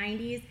 80s and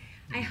 90s.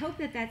 I hope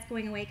that that's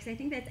going away, because I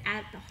think that's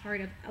at the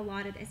heart of a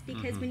lot of this.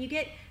 Because when you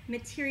get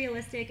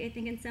materialistic, I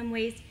think in some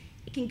ways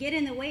it can get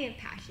in the way of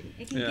passion.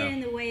 It can get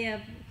in the way of,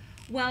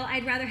 well,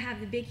 I'd rather have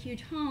the big,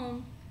 huge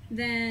home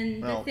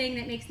than the thing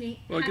that makes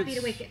me happy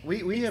to wake up.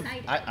 We have.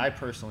 I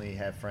personally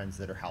have friends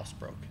that are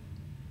housebroke.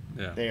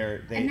 Yeah.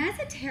 And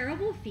that's a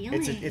terrible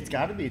feeling. It's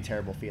got to be a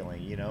terrible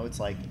feeling.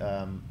 It's like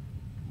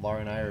Laura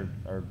and I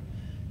are.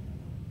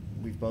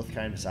 We've both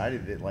kind of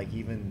decided that, like,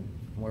 even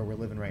where we're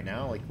living right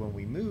now, like when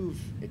we move,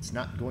 it's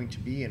not going to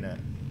be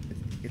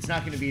it's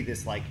not going to be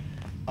this like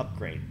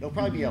upgrade. There'll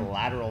probably be a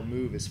lateral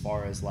move as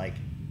far as like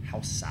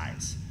house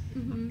size,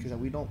 because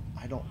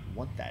I don't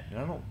want that, and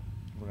I don't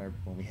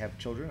when we have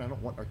children, I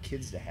don't want our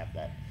kids to have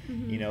that.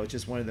 It's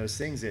just one of those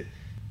things that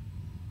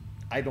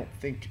I don't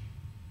think.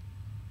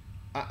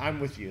 I'm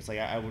with you. It's like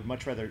I would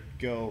much rather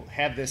go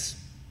have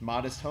this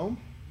modest home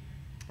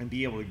and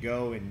be able to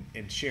go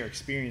and share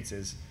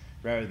experiences,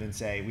 rather than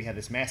say we have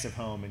this massive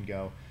home and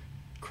go,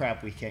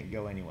 crap, we can't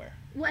go anywhere.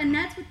 Well, and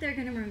that's what they're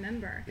going to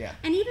remember. Yeah.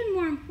 And even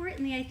more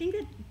importantly, I think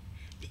that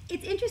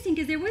it's interesting,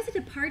 because there was a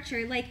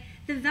departure. Like,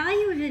 the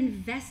value of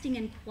investing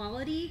in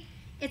quality,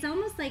 it's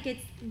almost like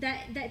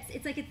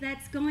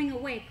that's going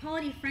away.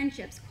 Quality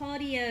friendships,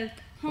 quality of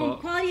home,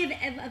 quality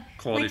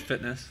of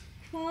fitness,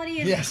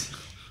 quality of yes.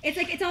 It's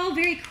like it's all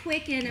very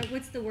quick and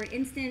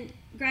instant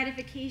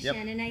gratification.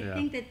 Yep. And I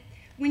think that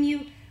when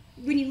you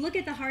look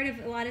at the heart of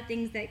a lot of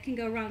things that can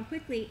go wrong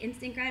quickly,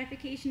 instant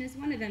gratification is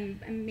one of them.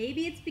 And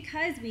maybe it's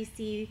because we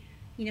see,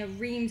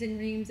 reams and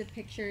reams of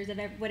pictures of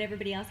what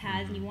everybody else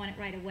has, and you want it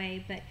right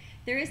away. But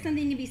there is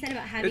something to be said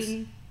about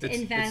having to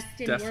invest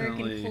and work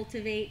and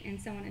cultivate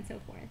and so on and so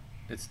forth.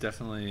 It's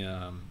definitely,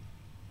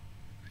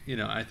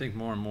 I think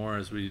more and more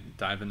as we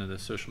dive into the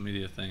social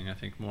media thing, I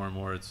think more and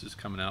more it's just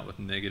coming out with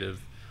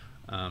negative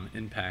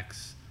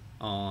impacts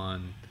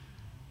on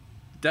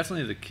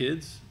definitely the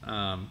kids,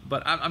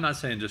 but I'm not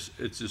saying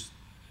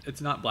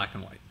it's not black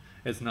and white.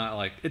 It's not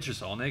like it's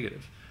just all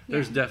negative.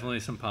 There's definitely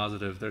some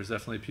positive. There's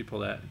definitely people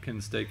that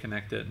can stay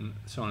connected and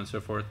so on and so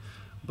forth.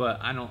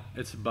 But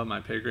it's above my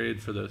pay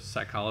grade for the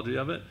psychology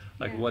of it,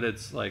 like what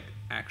it's like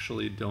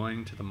actually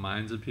doing to the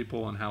minds of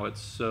people, and how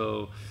it's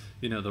so,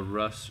 the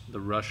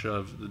rush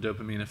of the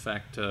dopamine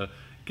effect to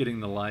getting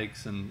the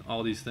likes and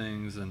all these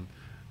things, and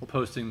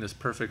posting this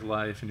perfect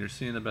life, and you're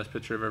seeing the best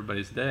picture of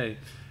everybody's day.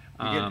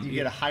 You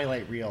get a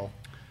highlight reel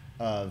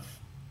of,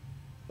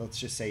 let's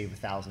just say,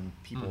 1,000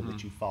 people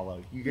that you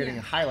follow. You're getting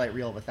a highlight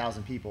reel of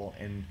 1,000 people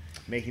and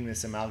making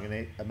this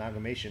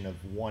amalgamation of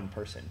one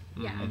person.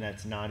 Yeah. And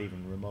that's not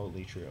even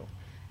remotely true.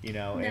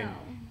 No.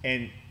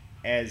 And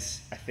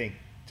as I think,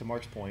 to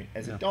Mark's point,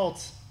 as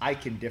adults, I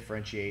can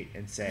differentiate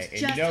and say,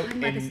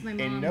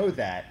 and know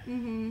that,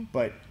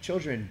 but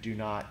children do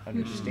not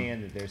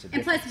understand that there's a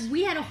difference. And plus,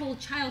 we had a whole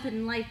childhood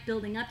and life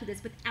building up to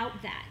this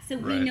without that, so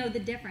we know the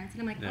difference.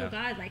 And I'm like, oh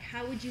God, like,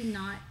 how would you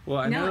not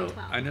know it?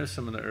 I know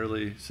some of the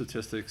early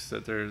statistics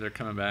that they're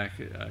coming back,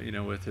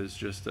 with is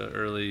just the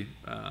early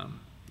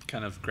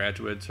kind of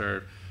graduates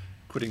are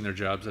quitting their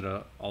jobs at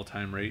an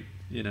all-time rate.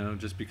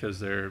 Just because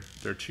they're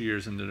 2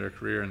 years into their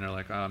career and they're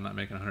like, oh, I'm not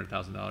making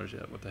 $100,000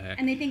 yet. What the heck?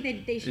 And they think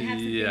that they should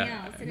have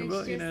something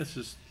else. And it's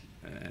just,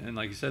 and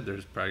like you said,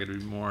 there's probably going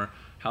to be more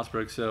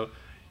housebreak. So,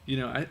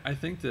 I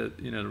think that,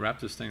 to wrap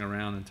this thing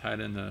around and tie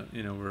it into,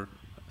 we're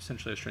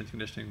essentially a strength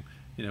conditioning,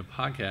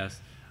 podcast.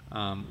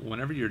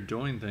 Whenever you're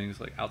doing things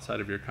like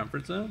outside of your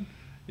comfort zone,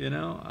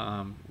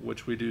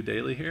 which we do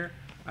daily here,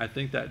 I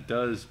think that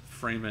does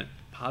frame it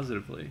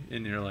positively.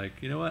 And you're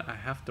like, you know what? I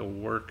have to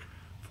work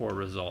for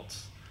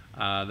results.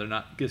 They're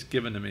not just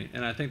given to me.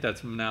 And I think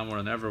that's now more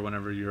than ever,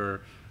 whenever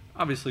you're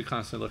obviously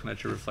constantly looking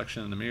at your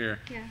reflection in the mirror.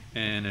 Yeah.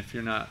 And if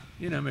you're not,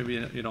 maybe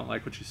you don't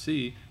like what you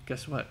see,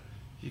 guess what?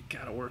 You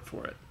got to work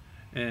for it.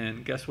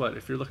 And guess what?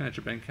 If you're looking at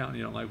your bank account and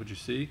you don't like what you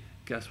see,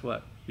 guess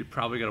what? You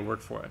probably got to work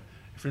for it.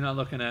 If you're not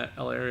looking at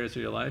all areas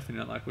of your life and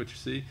you don't like what you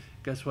see,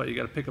 guess what? You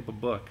got to pick up a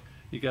book.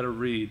 You got to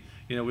read.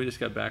 You know, we just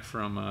got back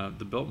from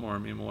the Biltmore.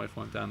 Me and my wife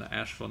went down to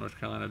Asheville, North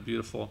Carolina.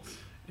 Beautiful.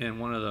 And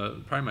one of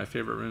the, probably my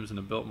favorite rooms in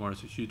the Biltmore,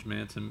 is a huge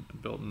mansion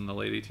built in the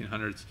late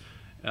 1800s,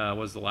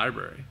 was the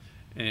library.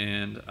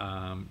 And,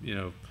 you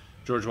know,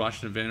 George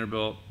Washington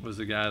Vanderbilt was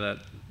the guy that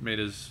made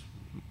his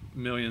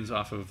millions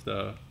off of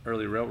the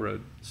early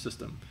railroad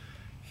system.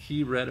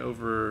 He read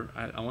over,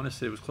 I want to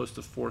say it was close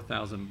to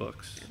 4,000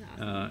 books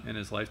in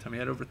his lifetime. He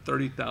had over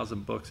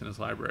 30,000 books in his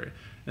library.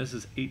 And this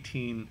is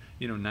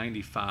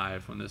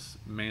 1895 when this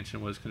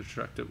mansion was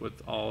constructed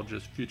with all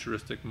just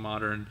futuristic,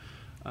 modern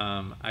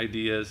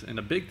ideas. And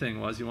the big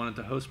thing was he wanted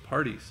to host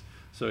parties.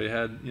 So he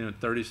had, you know,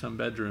 30-some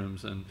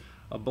bedrooms and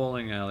a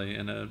bowling alley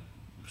and a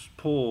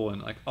pool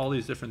and like all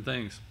these different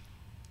things.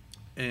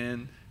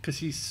 And because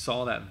he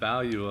saw that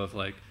value of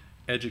like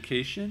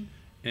education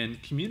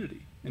and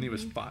community. And he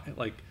was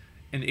like,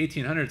 in the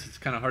 1800s, it's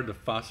kind of hard to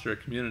foster a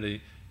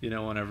community, you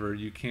know, whenever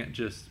you can't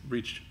just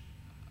reach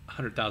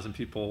 100,000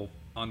 people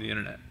on the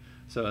internet.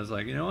 So I was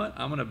like, you know what?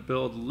 I'm going to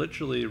build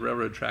literally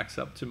railroad tracks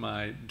up to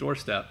my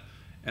doorstep,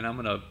 and I'm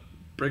going to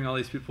bring all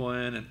these people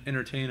in and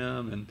entertain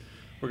them, and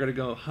we're going to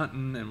go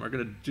hunting, and we're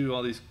going to do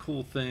all these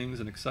cool things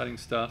and exciting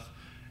stuff.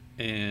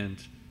 And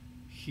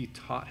he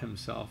taught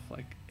himself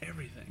like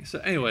everything. So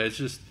anyway, it's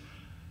just,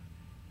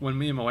 when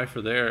me and my wife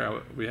were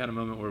there, we had a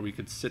moment where we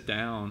could sit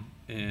down,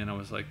 and I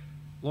was like,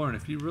 Lauren,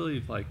 if you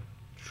really like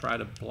try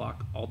to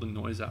block all the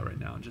noise out right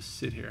now and just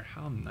sit here,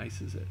 how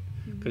nice is it?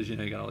 Because you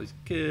know, you got all these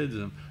kids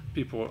and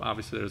people,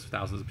 obviously there's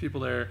thousands of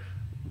people there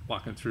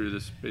walking through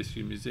this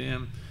basically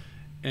museum.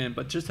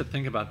 But just to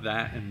think about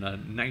that in the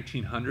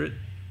 1900,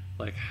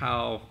 like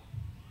how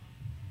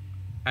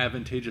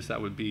advantageous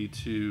that would be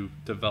to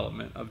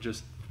development of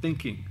just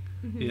thinking.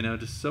 You know,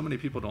 just so many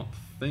people don't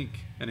think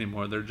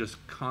anymore. They're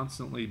just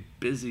constantly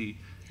busy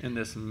in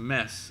this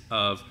mess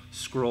of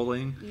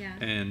scrolling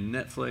and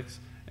Netflix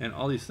and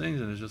all these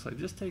things. And it's just like,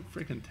 just take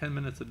freaking 10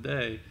 minutes a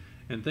day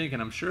and think.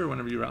 And I'm sure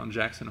whenever you were out in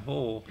Jackson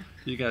Hole,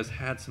 you guys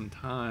had some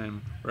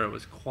time where it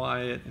was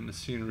quiet and the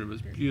scenery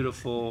was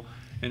beautiful.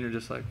 And you're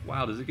just like,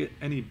 wow, does it get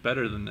any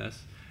better than this?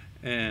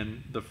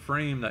 And the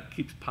frame that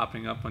keeps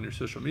popping up on your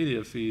social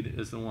media feed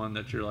is the one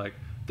that you're like,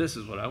 this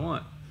is what I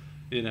want,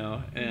 you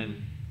know?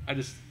 And I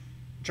just,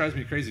 it drives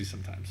me crazy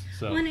sometimes.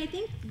 So. Well, and I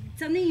think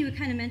something you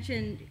kind of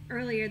mentioned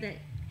earlier, that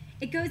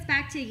it goes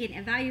back to, again,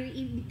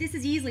 evaluate. This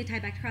is easily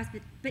tied back to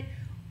CrossFit, but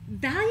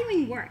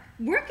valuing work.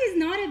 Work is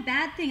not a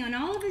bad thing. On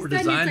all of a sudden,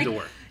 designed it's like,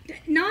 to work.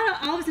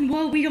 Not all of a sudden,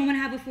 well, we don't want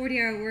to have a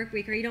 40-hour work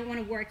week, or you don't want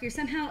to work. You're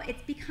somehow,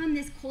 it's become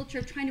this culture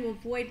of trying to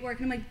avoid work.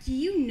 And I'm like, do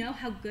you know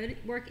how good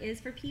work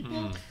is for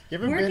people?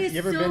 Work is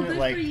so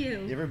good for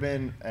you. You ever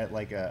been at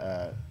like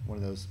a one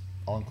of those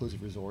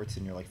all-inclusive resorts,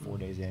 and you're like 4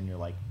 days in, you're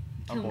like,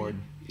 I'm bored.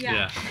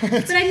 Yeah.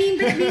 but I mean,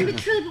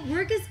 truly, but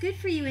work is good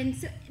for you. And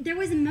so there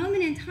was a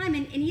moment in time,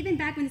 and even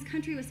back when this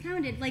country was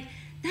founded, like,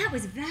 that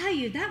was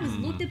valued. That was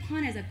looked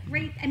upon as a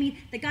great, I mean,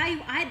 the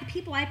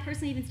people I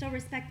personally even still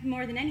respect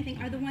more than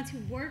anything are the ones who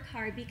work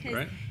hard,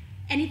 because,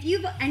 and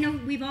I know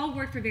we've all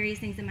worked for various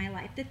things in my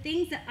life. The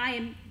things that I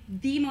am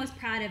the most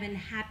proud of and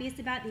happiest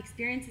about, the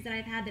experiences that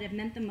I've had that have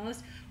meant the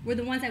most, were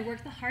the ones I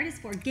worked the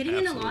hardest for. Getting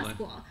into law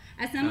school.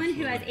 As someone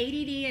who has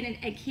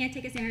ADD and can't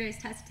take a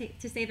standardized test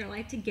to save their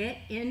life, to get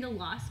into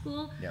law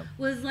school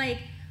was like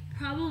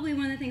probably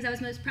one of the things I was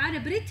most proud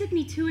of, but it took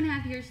me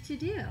 2.5 years to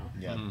do.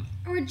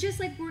 Or just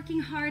like working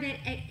hard at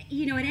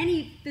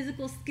any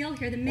physical skill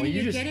here. The minute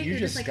you get it, you're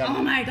just like,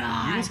 oh my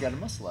God. You just got a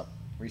muscle up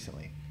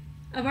recently.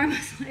 Of our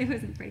muscle, it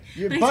wasn't pretty.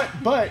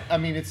 But I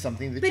mean, it's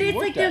something that you worked at.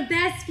 But it's like the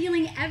best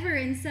feeling ever.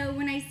 And so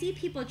when I see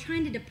people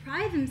trying to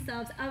deprive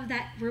themselves of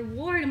that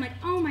reward, I'm like,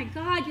 oh my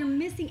God, you're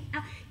missing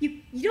out. You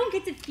don't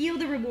get to feel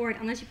the reward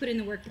unless you put in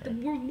the work. But the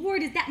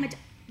reward is that much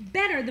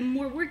better the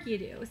more work you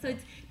do. So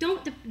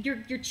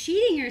you're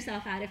cheating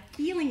yourself out of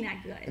feeling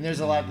that good. And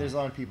there's a lot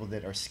of people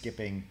that are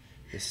skipping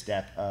the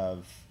step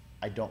of,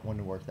 I don't want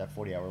to work that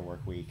 40-hour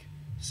work week,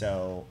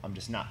 so I'm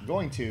just not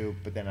going to.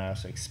 But then I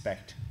also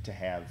expect to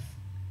have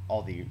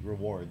all the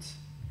rewards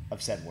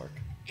of said work.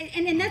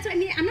 And that's what I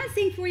mean. I'm not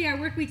saying 40-hour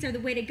work weeks are the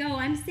way to go.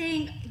 I'm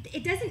saying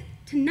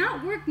to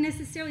not work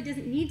necessarily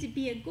doesn't need to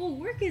be a goal.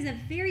 Work is a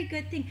very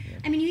good thing.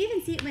 I mean, you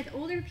even see it with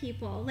older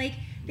people. Like,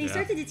 they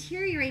start to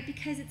deteriorate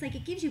because it's like,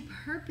 it gives you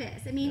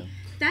purpose. I mean,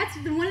 that's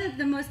one of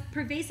the most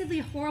pervasively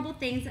horrible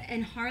things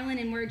in Harlan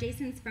and where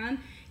Jason's from,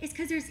 is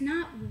because there's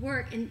not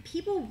work, and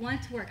people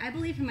want to work. I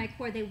believe in my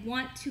core they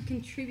want to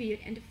contribute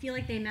and to feel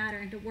like they matter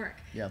and to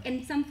work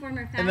in some form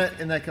or fashion.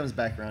 And that comes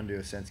back around to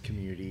a sense of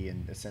community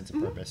and a sense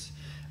of purpose.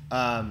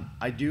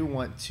 I do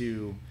want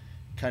to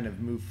kind of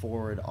move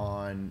forward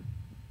on,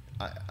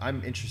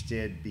 I'm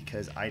interested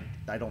because I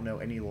don't know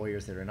any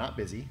lawyers that are not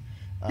busy.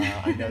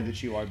 I know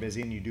that you are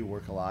busy and you do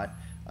work a lot.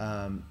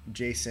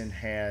 Jason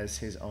has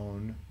his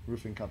own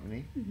roofing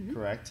company,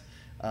 correct?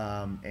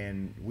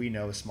 And we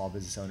know as small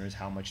business owners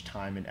how much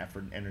time and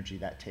effort and energy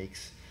that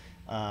takes.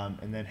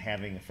 And then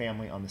having a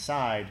family on the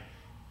side,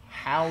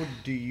 how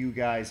do you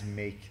guys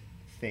make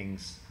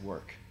things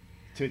work?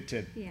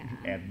 To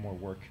add more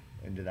work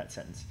into that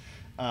sentence.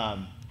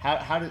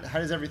 How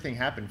does everything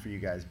happen for you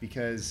guys?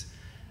 Because,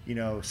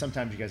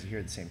 sometimes you guys are here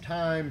at the same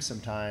time.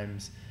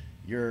 Sometimes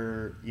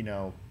you're,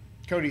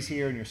 Cody's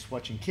here and you're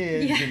watching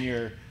kids and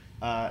you're,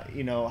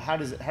 how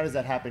does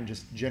that happen?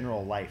 Just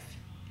general life.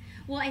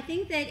 Well, I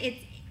think that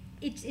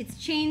it's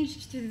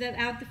changed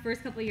throughout the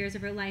first couple of years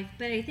of our life,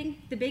 but I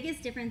think the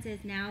biggest difference is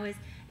now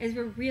is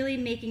we're really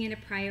making it a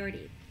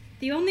priority.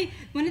 One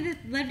of the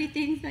lovely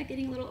things about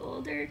getting a little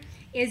older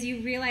is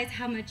you realize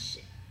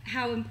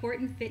how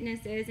important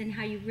fitness is and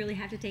how you really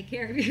have to take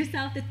care of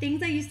yourself. The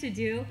things I used to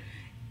do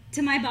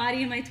to my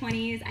body in my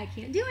 20s, I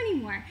can't do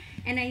anymore.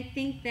 And I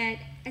think that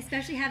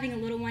especially having a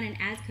little one, and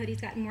as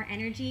Cody's gotten more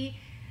energy,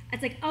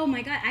 it's like, oh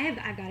my God,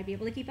 I've got to be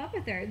able to keep up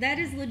with her. That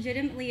is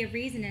legitimately a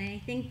reason. And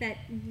I think that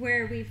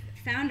where we've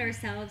found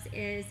ourselves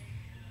is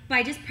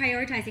by just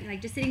prioritizing,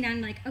 like just sitting down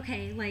and like,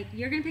 okay, like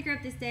you're going to pick her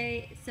up this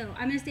day, so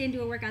I'm going to stay and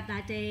do a workout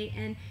that day.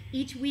 And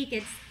each week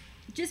it's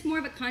just more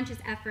of a conscious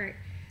effort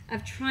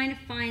of trying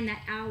to find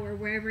that hour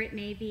wherever it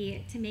may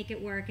be to make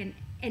it work. And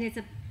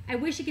I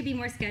wish it could be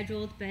more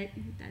scheduled, but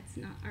that's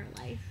not our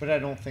life. But I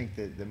don't think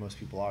that most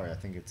people are. I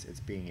think it's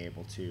being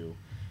able to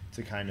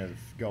kind of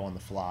go on the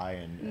fly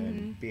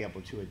and be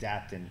able to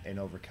adapt and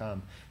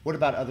overcome. What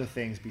about other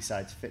things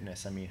besides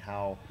fitness? I mean,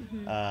 how,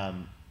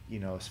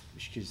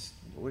 because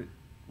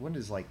when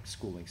does like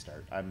schooling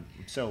start? I'm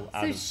so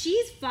out of...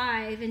 she's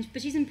 5,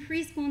 but she's in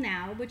preschool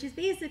now, which is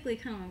basically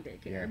kind of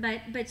like daycare. Yeah.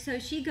 But so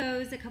she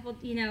goes a couple,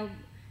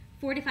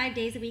 4 to 5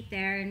 days a week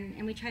there,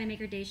 and we try to make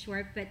her days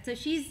short. But so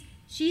she's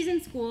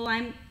in school,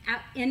 I'm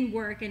out in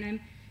work, and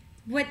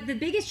what the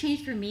biggest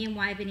change for me and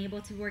why I've been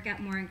able to work out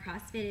more in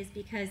CrossFit is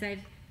because I've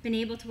been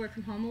able to work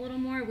from home a little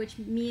more, which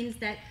means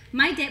that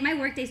my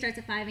work day starts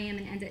at 5 a.m.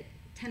 and ends at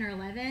 10 or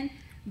 11.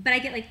 But I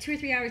get like 2 or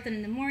 3 hours done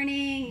in the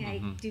morning. I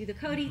do the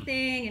Cody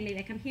thing, and maybe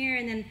I come here,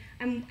 and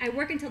then I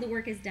work until the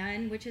work is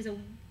done, which is a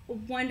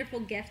wonderful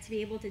gift to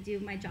be able to do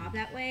my job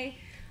that way.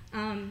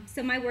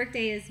 So my work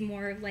day is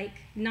more like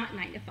not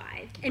 9 to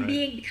 5, and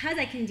because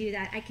I can do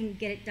that, I can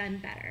get it done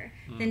better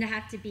than to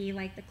have to be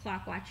like the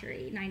clock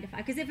watchery 9 to 5.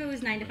 Because if it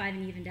was 9 to 5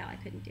 and evened out, I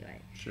couldn't do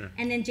it. Sure.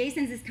 And then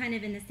Jason's is kind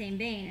of in the same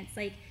vein. It's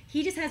like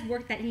he just has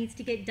work that needs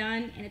to get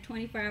done in a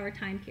 24-hour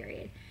time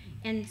period.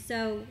 And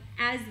so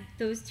as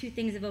those two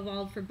things have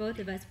evolved for both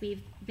of us,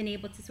 we've been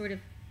able to sort of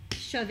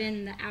shove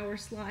in the hour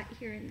slot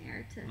here and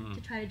there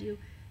to try to do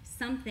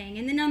something.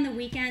 And then on the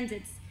weekends,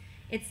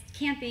 it's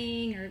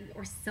camping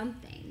or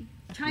something.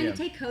 Trying to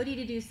take Cody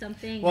to do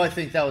something. Well, I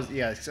think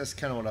that's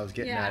kind of what I was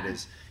getting at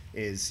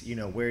is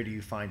where do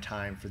you find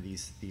time for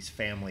these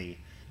family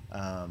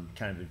kind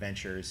of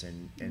adventures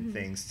and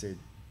things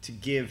to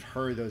give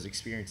her those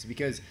experiences?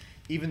 Because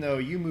even though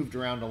you moved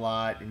around a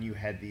lot and you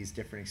had these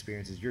different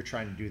experiences, you're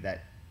trying to do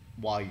that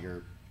while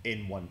you're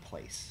in one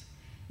place.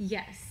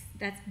 Yes,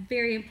 that's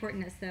very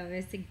important to us, though,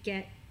 is to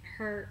get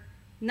her.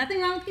 Nothing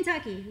wrong with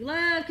Kentucky. We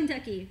love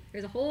Kentucky.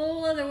 There's a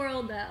whole other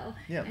world, though.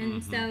 Yeah.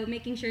 And so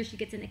making sure she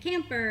gets in a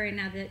camper, and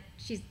now that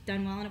she's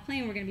done well on a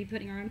plane, we're going to be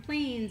putting her on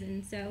planes.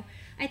 And so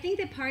I think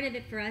that part of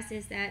it for us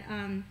is that,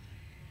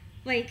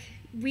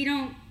 we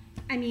don't,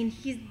 I mean,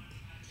 he's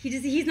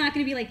not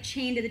going to be like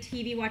chained to the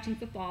TV watching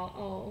football.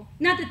 Oh,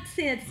 not to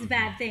say that's a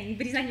bad thing,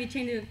 but he's not going to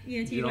be chained to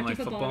TV watching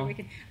football every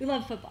weekend. We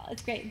love football.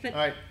 It's great. But all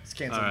right, it's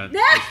canceled. All right, no,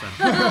 I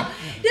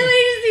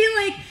just mean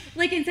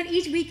and so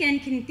each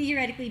weekend can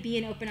theoretically be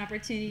an open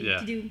opportunity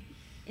to do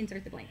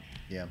insert the blank.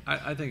 Yeah.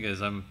 I think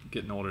as I'm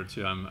getting older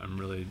too, I'm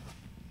really,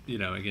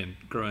 again,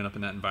 growing up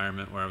in that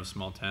environment where I was a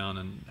small town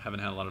and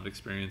haven't had a lot of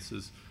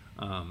experiences,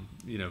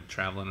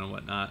 traveling and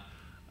whatnot.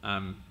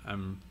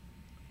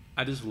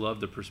 I just love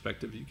the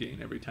perspective you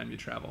gain every time you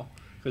travel,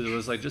 because it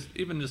was like just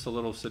a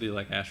little city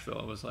like Asheville.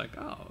 It was like,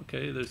 oh,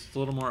 okay, there's a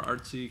little more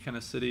artsy kind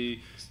of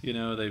city.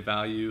 They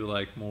value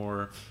like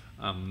more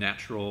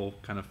natural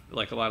kind of,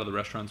 like a lot of the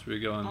restaurants we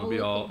would go in would be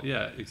all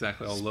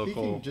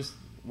local. Just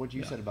what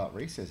you said about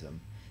racism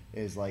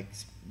is like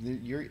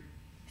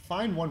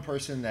find one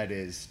person that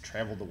is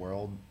traveled the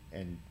world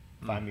and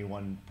find me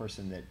one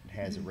person that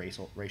has a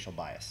racial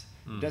bias.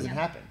 It doesn't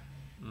happen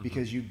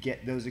because you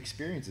get those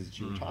experiences that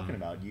you were talking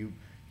about. You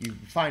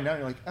find out,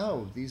 you're like,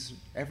 oh,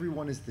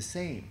 everyone is the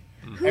same.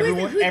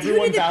 Everyone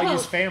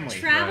values family.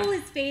 Travel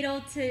is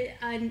fatal to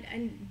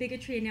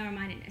bigotry and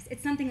narrow-mindedness.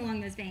 It's something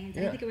along those veins.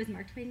 I think it was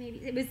Mark Twain,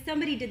 maybe. It was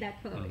somebody did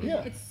that quote.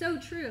 It's so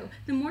true.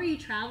 The more you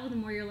travel, the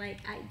more you're like,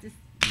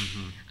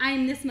 I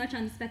am this much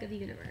on the speck of the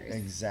universe.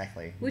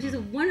 Exactly. Which is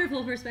a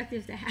wonderful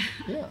perspective to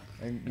have. Yeah,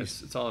 and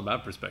it's all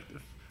about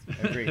perspective.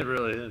 I agree. It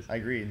really is. I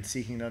agree. And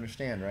seeking to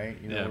understand, right?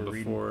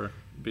 Before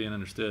being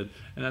understood.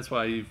 And that's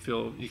why you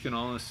can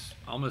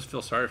almost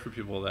feel sorry for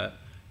people that,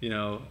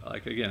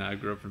 like, again, I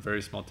grew up in a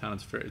very small town.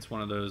 It's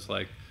one of those,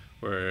 like,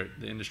 where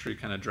the industry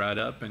kind of dried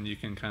up and you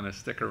can kind of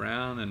stick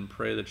around and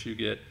pray that you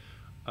get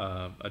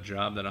a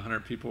job that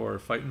 100 people are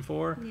fighting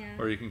for,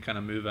 or you can kind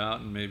of move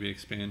out and maybe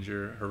expand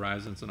your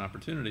horizons and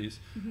opportunities,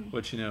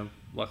 which,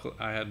 luckily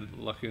I had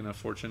lucky enough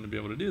fortune to be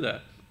able to do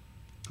that.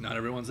 Not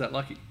everyone's that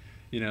lucky.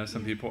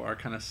 Some people are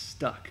kind of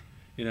stuck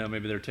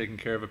maybe they're taking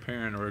care of a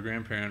parent or a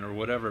grandparent or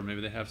whatever.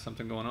 Maybe they have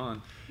something going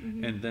on,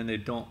 and then they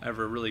don't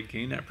ever really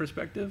gain that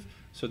perspective.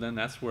 So then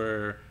that's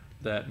where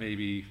that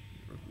maybe,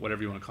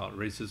 whatever you want to call it,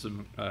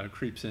 racism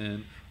creeps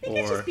in. I think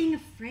it's just being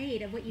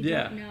afraid of what you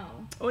don't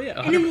know. Oh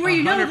yeah, and the more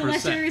you know, the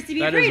less there is to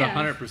be afraid of.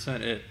 That is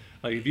 100% it.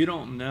 Like if you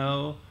don't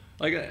know,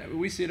 like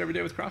we see it every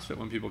day with CrossFit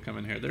when people come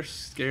in here. They're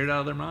scared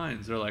out of their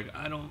minds. They're like,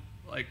 I don't,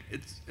 like,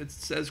 it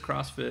says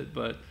CrossFit,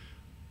 but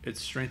it's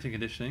strength and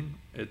conditioning.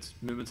 It's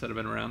movements that have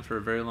been around for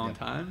a very long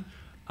time.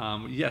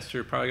 Yes,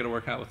 you're probably going to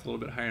work out with a little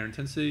bit higher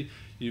intensity.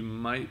 You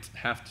might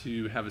have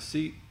to have a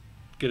seat,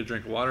 get a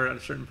drink of water at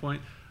a certain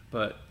point,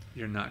 but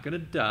you're not going to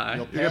die.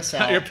 You'll pass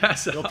out.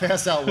 You'll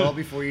pass out well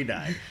before you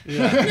die.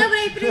 No, but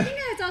I think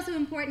that's also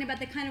important about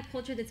the kind of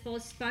culture that's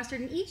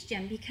fostered in each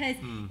gym, because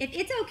if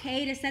it's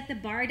okay to set the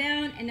bar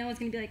down and no one's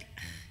going to be like,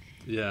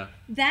 yeah,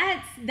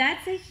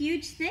 that's a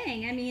huge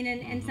thing. I mean,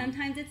 and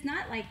sometimes it's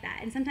not like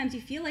that, and sometimes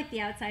you feel like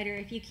the outsider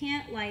if you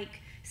can't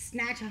like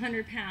snatch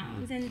 100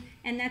 pounds,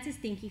 and that's a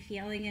stinky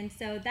feeling. And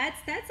so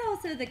that's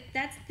also the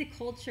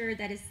culture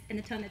that is, and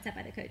the tone that's set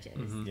by the coaches.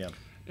 Yeah.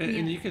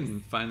 And you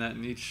can find that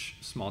in each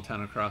small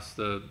town across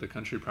the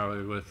country,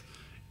 probably, with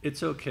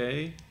it's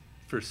okay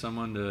for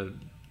someone to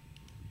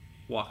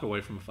walk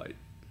away from a fight,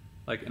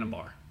 like in a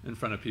bar in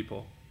front of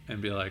people,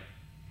 and be like,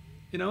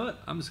 you know what,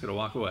 I'm just going to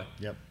walk away.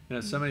 Yep.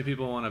 So many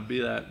people want to be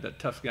that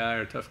tough guy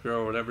or tough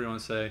girl or whatever you want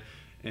to say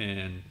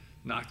and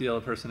knock the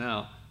other person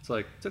out. It's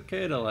like, it's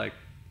okay to like,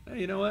 hey,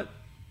 you know what,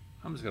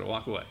 I'm just going to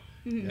walk away.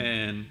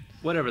 And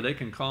whatever, they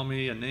can call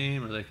me a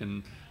name or they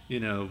can,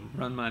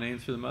 run my name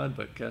through the mud,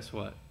 but guess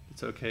what?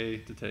 It's okay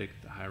to take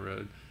the high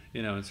road,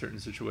 in certain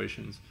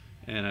situations.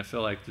 And I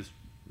feel like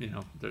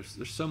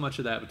there's so much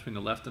of that between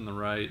the left and the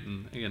right.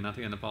 And again, not to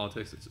get into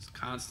politics, it's just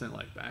constant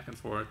like back and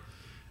forth.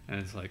 And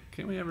it's like,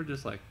 can we ever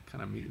just like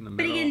kind of meet in the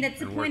middle? But again, that's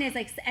the point, is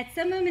like at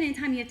some moment in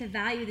time you have to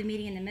value the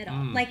meeting in the middle.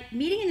 Like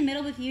meeting in the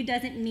middle with you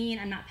doesn't mean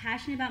I'm not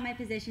passionate about my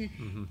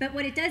position, but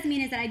what it does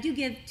mean is that I do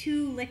give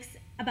 2 licks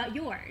about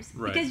yours,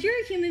 because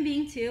you're a human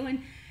being too,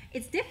 and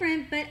it's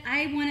different, but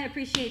I want to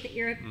appreciate that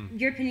your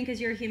opinion,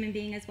 because you're a human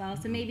being as well.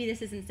 So maybe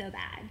this isn't so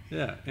bad.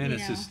 Yeah, and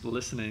it's just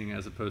listening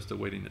as opposed to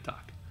waiting to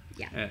talk.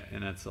 Yeah,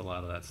 and that's a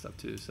lot of that stuff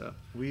too. So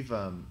we've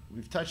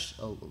touched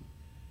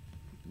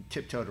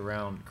tiptoed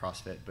around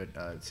CrossFit, but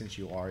since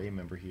you are a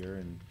member here,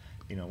 and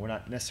we're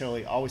not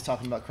necessarily always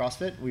talking about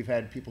CrossFit. We've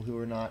had people who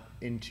are not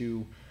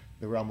into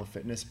the realm of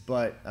fitness,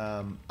 but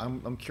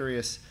I'm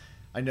curious.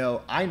 I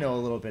know a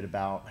little bit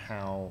about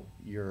how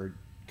your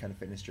kind of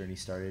fitness journey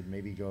started.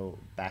 Maybe go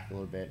back a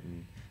little bit,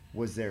 and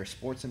was there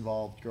sports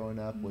involved growing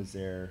up? Was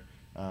there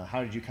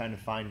how did you kind of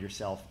find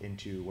yourself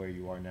into where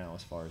you are now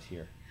as far as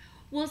here?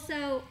 Well,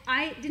 so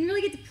I didn't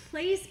really get to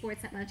play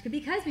sports that much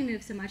because we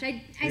moved so much.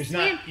 I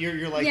swam.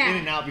 You're like in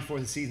and out before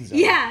the season's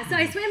over. Yeah, so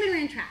I swam and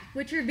ran track,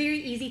 which are very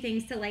easy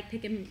things to like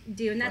pick and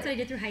do, and that's what I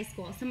did through high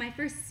school. So my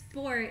first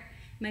sport,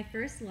 my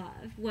first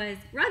love, was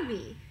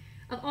rugby.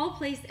 Of all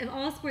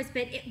sports,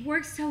 but it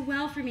worked so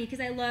well for me because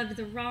I loved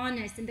the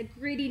rawness and the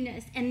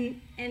grittiness and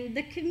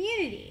the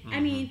community. I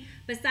mean,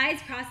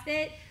 besides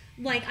CrossFit,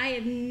 like I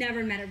have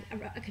never met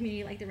a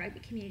community like the rugby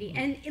community.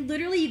 And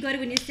literally, you go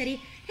to a new city.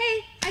 Hey,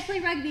 I play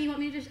rugby. You want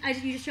me to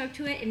you just show up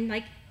to it, and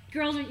like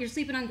you're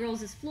sleeping on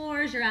girls'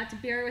 floors. You're out to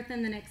beer with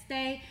them the next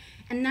day.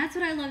 And that's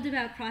what I loved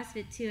about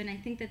CrossFit too. And I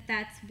think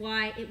that's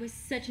why it was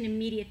such an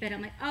immediate fit.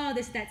 I'm like, oh,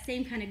 this is that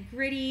same kind of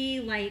gritty,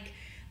 like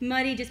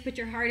muddy, just put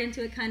your heart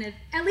into it kind of.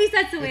 At least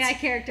that's the way I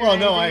characterize it. Well,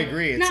 no, I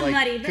agree. It's not like,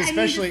 muddy, but I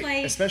mean, just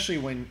like, especially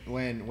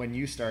when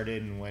you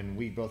started and when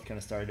we both kind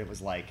of started, it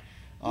was like,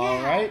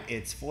 all right,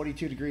 it's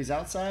 42 degrees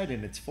outside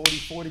and it's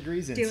 44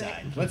 degrees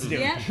inside. Let's do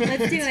it. Yep,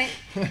 let's do it.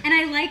 And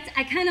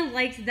I kind of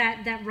liked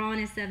that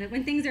rawness of it.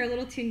 When things are a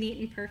little too neat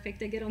and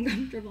perfect, I get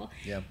uncomfortable.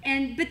 Yeah.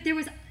 But there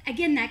was,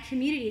 again, that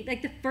community.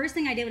 Like the first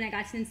thing I did when I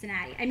got to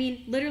Cincinnati, I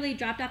mean, literally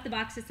dropped off the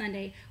boxes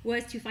Sunday,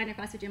 was to find a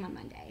CrossFit gym on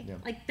Monday. Yeah.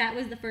 Like that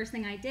was the first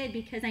thing I did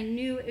because I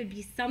knew it would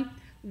be some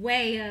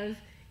way of,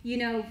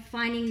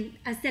 finding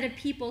a set of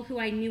people who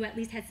I knew at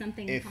least had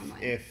something in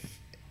common.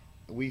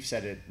 We've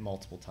said it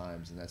multiple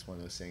times, and that's one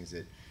of those things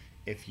that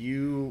if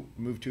you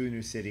move to a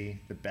new city,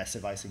 the best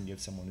advice I can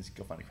give someone is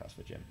go find a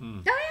CrossFit gym.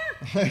 Oh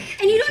yeah,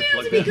 and you don't even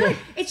have to be good.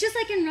 It's just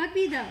like in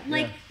rugby though.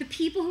 Like the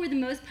people who are the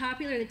most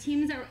popular, the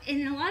teams are,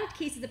 in a lot of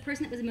cases, the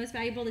person that was the most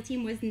valuable to the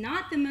team was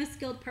not the most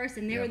skilled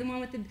person. They were the one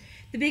with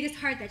the biggest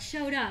heart that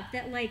showed up,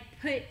 that like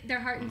put their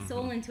heart and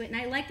soul into it. And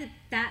I like that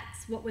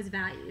that's what was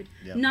valued,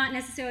 not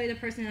necessarily the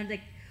person that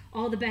like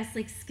all the best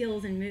like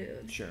skills and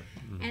moves. Sure.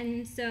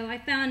 And so I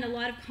found a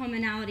lot of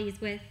commonalities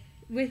with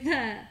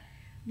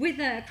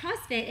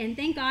CrossFit, and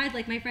thank God,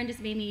 like my friend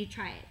just made me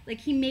try it. Like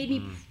he made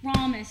me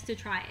promise to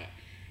try it,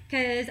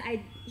 because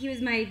he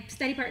was my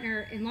study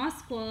partner in law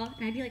school,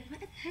 and I'd be like, what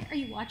the heck are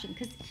you watching?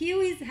 Because he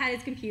always had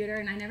his computer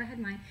and I never had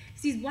mine,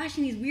 so he's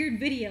watching these weird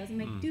videos. I'm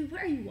like, dude,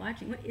 what are you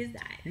watching? What is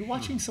that? You're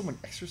watching someone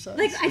exercise?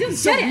 Like I don't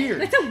it's get so it.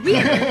 weird. It's so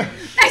weird.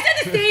 I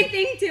said the same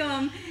thing to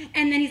him,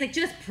 and then he's like,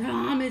 just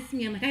promise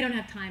me. I'm like, I don't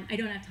have time.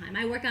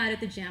 I work out at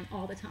the gym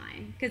all the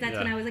time, because that's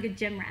when I was like a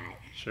gym rat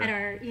at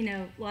our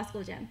law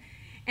school gym.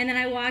 And then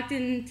I walked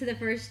into the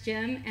first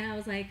gym, and I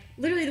was like,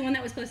 literally the one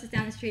that was closest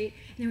down the street,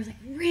 and there was like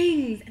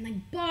rings and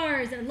like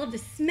bars, and I loved the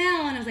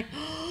smell, and I was like,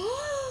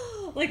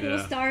 oh, like little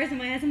stars in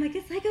my eyes. I'm like,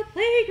 it's like a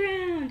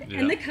playground.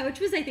 And the coach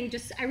was, I think,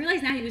 I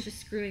realize now he was just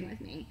screwing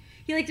with me.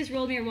 He like just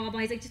rolled me a wall ball.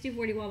 He's like, just do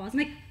 40 wall balls. I'm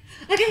like,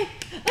 okay,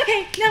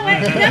 no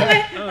way,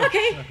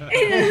 okay.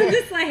 And I'm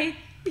just like,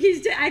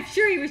 I'm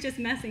sure he was just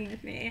messing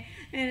with me.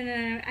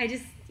 And I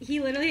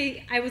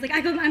was like,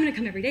 I'm gonna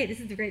come every day. This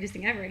is the greatest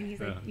thing ever. And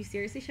he's like, you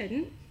seriously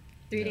shouldn't.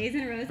 3 days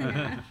in a row is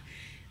enough.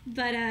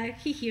 But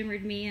he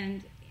humored me,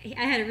 and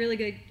I had a really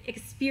good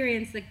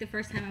experience like the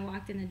first time I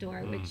walked in the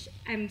door, which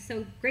I'm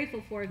so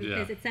grateful for,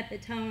 because it set the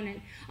tone and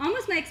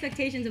almost my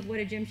expectations of what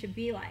a gym should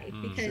be like,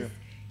 because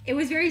it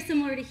was very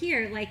similar to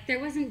here. Like there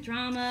wasn't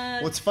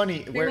drama. What's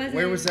funny,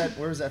 where was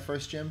that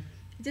first gym?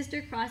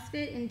 District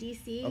CrossFit in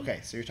DC. Okay,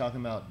 so you're talking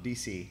about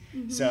DC.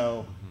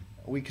 So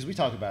because we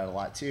talk about it a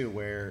lot too,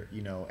 where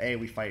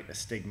we fight a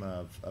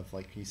stigma of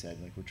like he said,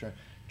 like we're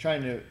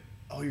trying to,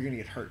 oh, you're gonna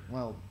get hurt.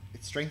 Well,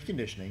 it's strength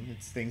conditioning.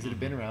 It's things that have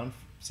been around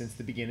since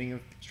the beginning of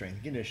strength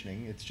and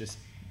conditioning. It's just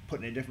put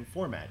in a different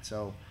format.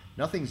 So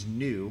nothing's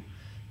new,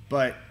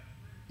 but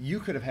you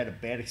could have had a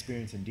bad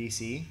experience in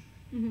DC,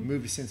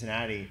 move to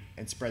Cincinnati,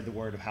 and spread the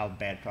word of how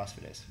bad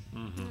CrossFit is.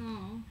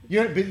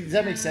 Does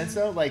that make sense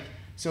though? Like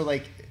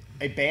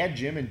a bad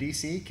gym in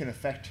DC can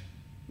affect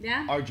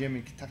our gym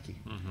in Kentucky.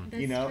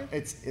 True.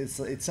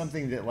 It's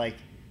something that like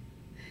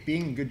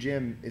being a good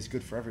gym is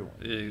good for everyone.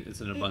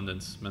 It's an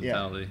abundance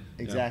mentality.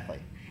 Yeah, exactly.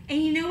 And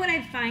you know what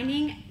I'm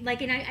finding?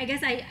 Like, and I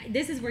guess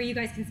this is where you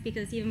guys can speak to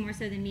this even more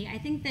so than me. I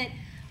think that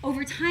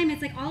over time,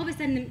 it's like all of a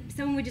sudden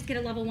someone would just get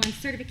a level 1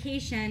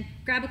 certification,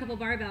 grab a couple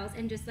barbells,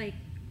 and just like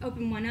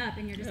open one up,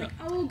 and you're just like,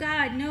 oh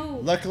God,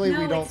 no. Luckily,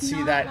 we don't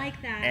see that, like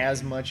that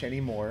as much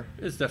anymore.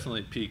 It's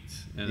definitely peaked,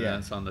 and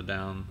it's on the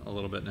down a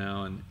little bit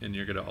now, and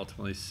you're going to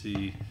ultimately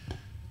see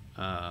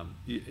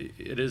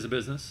it is a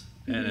business,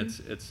 and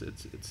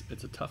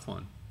it's a tough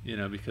one,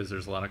 because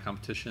there's a lot of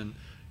competition.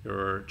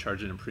 You're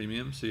charging a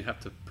premium, so you have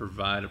to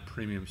provide a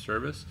premium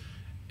service,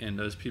 and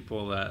those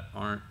people that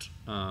aren't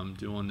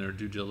doing their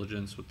due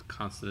diligence with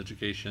constant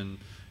education,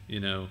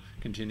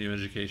 continuing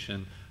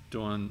education,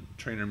 doing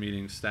trainer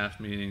meetings,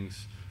 staff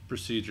meetings,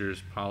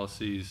 procedures,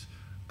 policies,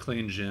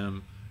 clean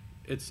gym.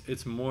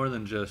 It's more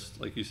than just,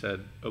 like you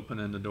said,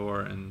 opening the door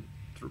and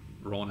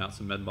rolling out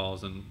some med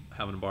balls and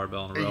having a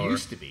barbell and a rower. It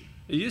used to be.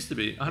 100%. It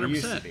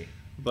used to be.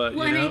 But,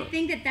 and I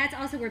think that's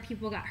also where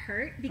people got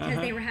hurt, because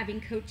they were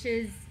having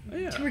coaches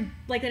to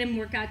let them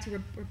work out to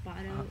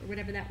Roboto or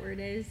whatever that word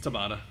is.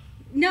 Tabata.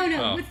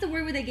 No. What's the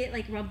word where they get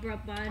like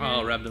Roboto?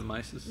 Oh,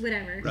 rhabdomyolysis.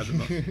 Whatever.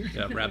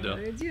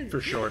 Rhabdo. For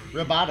short.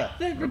 Rabata.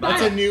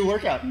 That's a new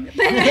workout. No.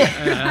 But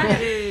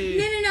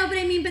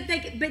I mean,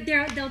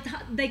 they'll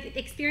like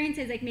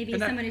experiences like maybe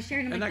someone is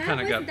sharing. I'm like,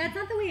 that's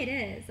not the way it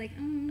is. Like,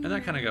 and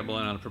that kind of got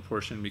blown out of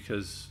proportion,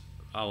 because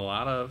a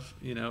lot of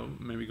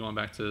maybe going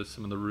back to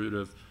some of the root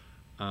of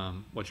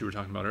what you were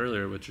talking about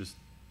earlier, which is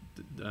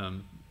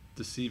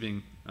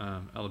deceiving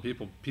other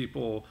people.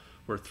 People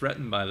were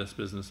threatened by this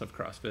business of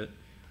CrossFit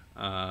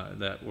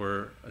that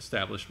were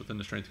established within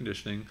the strength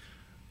conditioning.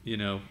 They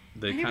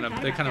kind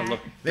of look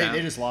down.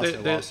 They just lost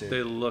their lawsuit.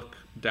 They look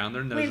down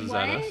their noses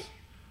at us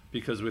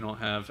because we don't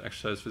have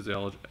exercise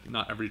physiology.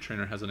 Not every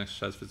trainer has an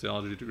exercise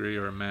physiology degree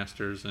or a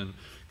master's in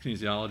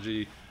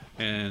kinesiology,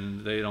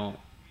 and they don't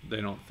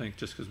think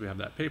just because we have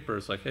that paper,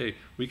 it's like, hey,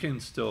 we can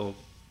still.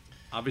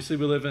 Obviously,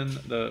 we live in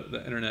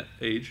the internet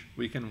age.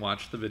 We can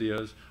watch the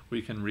videos.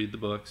 We can read the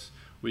books.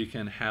 We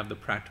can have the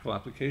practical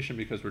application,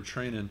 because we're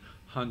training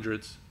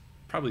hundreds,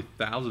 probably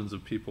thousands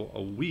of people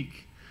a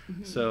week.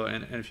 So,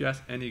 and if you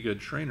ask any good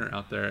trainer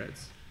out there,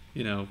 it's,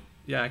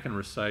 I can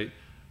recite,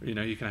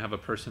 you can have a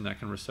person that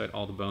can recite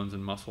all the bones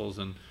and muscles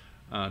and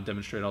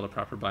demonstrate all the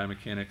proper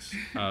biomechanics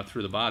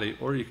through the body,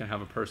 or you can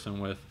have a person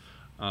with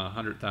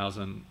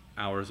 100,000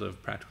 hours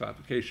of practical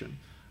application.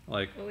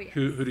 Like,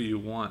 who do you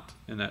want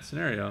in that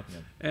scenario?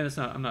 And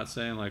I'm not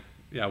saying like,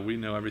 we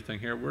know everything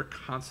here. We're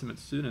consummate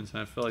students,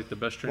 and I feel like the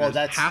best trainers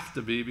have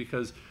to be,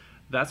 because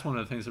that's one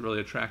of the things that really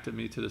attracted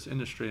me to this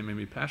industry and made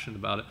me passionate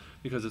about it,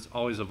 because it's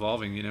always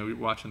evolving. We're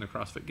watching the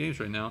CrossFit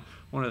Games right now.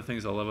 One of the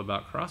things I love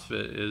about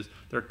CrossFit is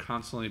they're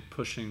constantly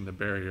pushing the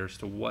barriers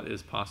to what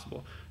is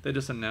possible. They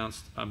just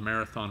announced a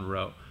marathon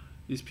row.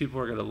 These people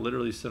are going to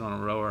literally sit on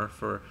a rower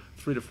for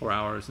 3 to 4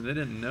 hours, and they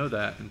didn't know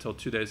that until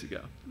 2 days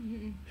ago.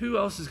 Who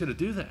else is going to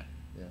do that?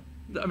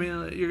 I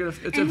mean,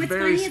 it's a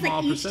very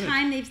small percentage. Each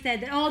time they've said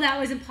that, that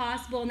was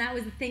impossible, and that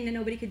was the thing that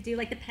nobody could do,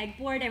 like the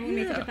pegboard, everyone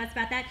made such a fuss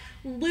about that.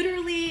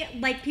 Literally,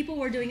 like, people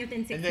were doing it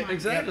within 6 months.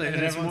 Exactly, and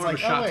it's more of a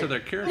shot to their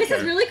character. This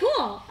is really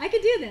cool. I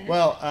could do this.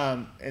 Well,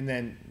 and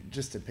then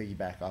just to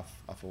piggyback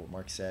off of what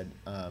Mark said,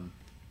 I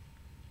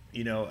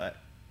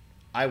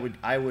would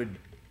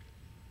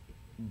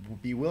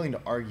be willing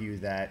to argue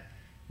that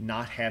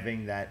not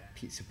having that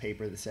piece of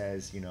paper that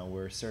says,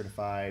 we're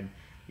certified,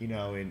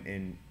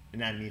 in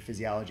anatomy and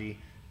physiology,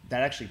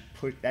 that actually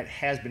that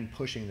has been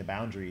pushing the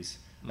boundaries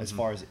as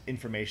far as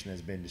information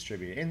has been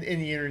distributed. And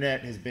the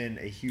internet has been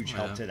a huge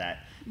help to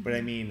that. But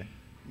I mean,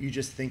 you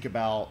just think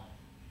about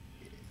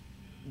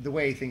the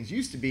way things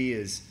used to be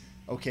is,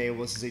 okay,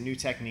 well, this is a new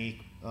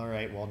technique. All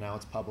right, well, now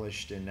it's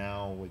published and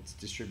now it's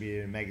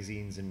distributed in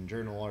magazines and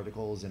journal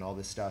articles and all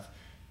this stuff.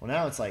 Well,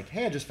 now it's like,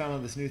 hey, I just found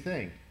out this new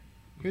thing.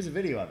 Here's a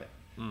video of it.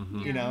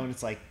 You know, and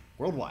it's like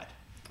worldwide.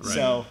 Right.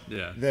 So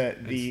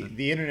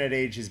the internet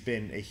age has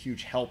been a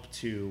huge help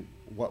to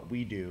what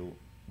we do,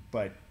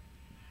 but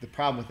the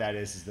problem with that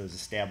is those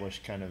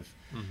established kind of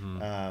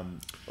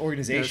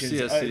organizations.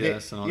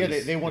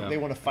 They want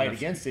to fight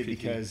against it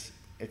because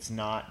it's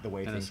not the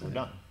way things were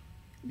done.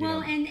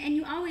 Well, and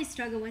you always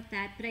struggle with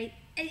that, but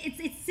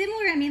it's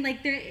similar. I mean, like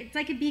it's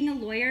like being a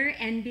lawyer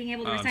and being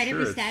able to recite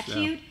every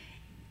statute.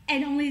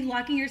 And only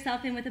locking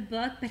yourself in with a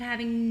book, but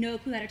having no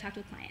clue how to talk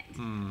to a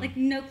client. Like,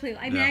 no clue.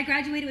 I mean, I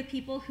graduated with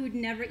people who'd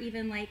never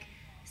even, like,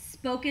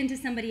 spoken to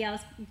somebody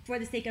else for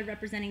the sake of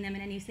representing them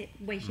in any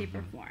way, shape,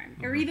 or form.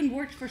 Or even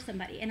worked for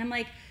somebody. And I'm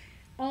like,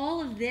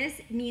 all of this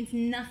means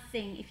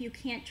nothing if you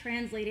can't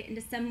translate it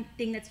into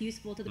something that's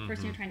useful to the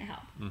person you're trying to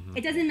help.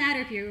 It doesn't matter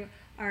if you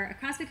are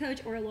a CrossFit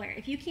coach or a lawyer.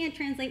 If you can't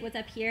translate what's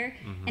up here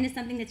into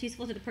something that's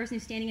useful to the person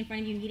who's standing in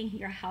front of you needing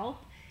your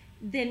help,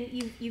 then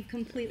you've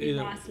completely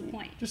lost the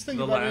point. Just think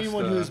about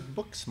anyone who is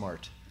book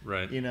smart,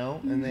 right? You know,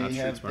 and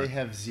they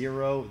have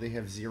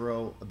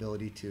zero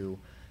ability to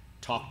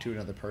talk to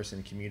another person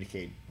and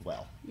communicate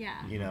well.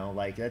 Yeah. You know,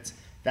 like that's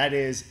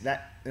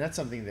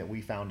something that we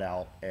found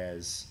out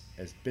as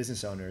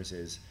business owners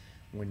is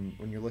when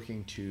you're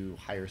looking to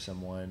hire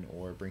someone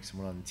or bring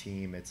someone on the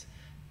team,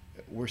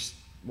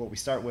 what we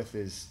start with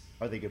is,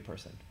 are they a good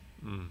person?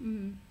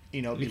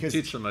 You know, because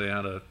you teach somebody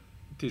how to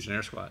teach an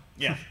air squat.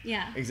 Yeah.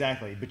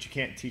 Exactly. But you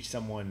can't teach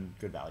someone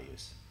good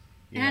values.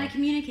 And how to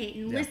communicate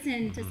and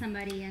listen to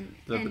somebody and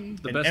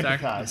the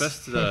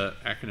best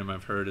acronym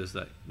I've heard is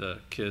that the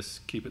KISS,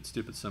 keep it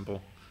stupid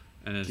simple.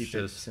 And it's keep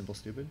just it simple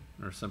stupid?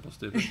 Or simple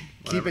stupid.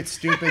 Keep it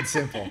stupid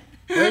simple.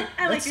 Right?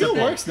 That still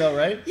works though,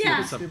 right? Yeah.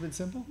 Keep it stupid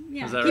simple?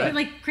 Yeah. Is that keep right? it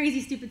like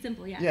crazy stupid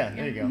simple, Yeah,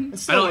 there you go.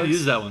 I don't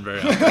use that one very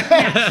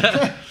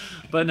often.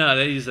 But no,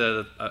 they use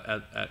that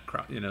at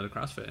the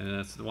CrossFit, and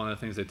that's one of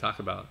the things they talk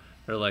about.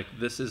 They're like,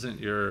 this isn't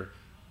your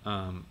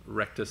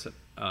rectus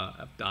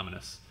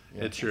abdominis.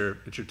 Yeah. It's your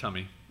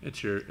tummy.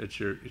 It's your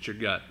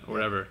gut or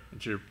whatever.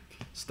 It's your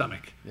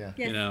stomach. Yeah.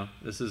 Yes. You know,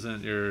 this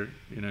isn't your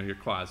your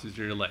quads. These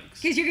are your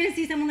legs. Because you're gonna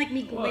see someone like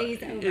me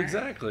glaze over.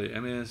 Exactly. I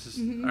mean, it's just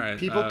all right.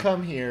 People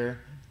come here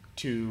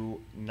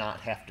to not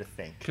have to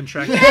think.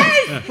 Contract.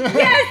 Yes, and that's how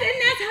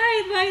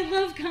I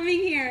love coming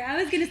here.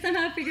 I was gonna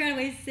somehow figure out a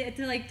way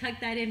to like tuck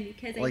that in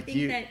because I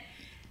think that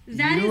you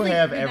is like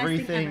have the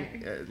everything. best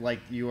thing ever. Like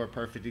you are a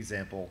perfect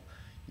example.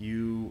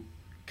 You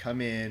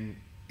come in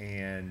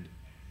and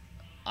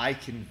I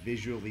can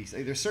visually.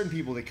 There's certain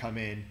people that come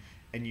in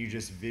and you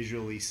just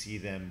visually see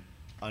them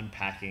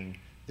unpacking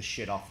the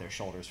shit off their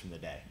shoulders from the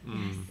day.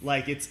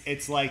 Like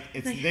it's like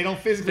they don't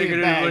physically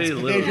have bags,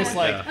 but they're just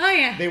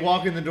like they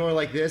walk in the door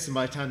like this, and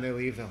by the time they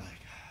leave, they're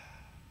like,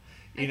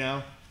 you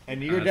know.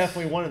 And you're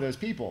definitely one of those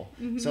people.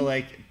 So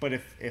like, but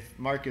if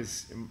Mark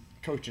is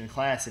coaching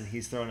class and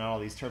he's throwing out all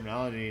these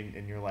terminology,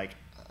 and you're like,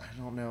 I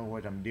don't know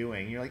what I'm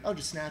doing. You're like, oh,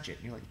 just snatch it.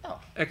 And you're like, oh,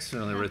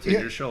 externally rotate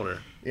your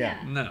shoulder. Yeah.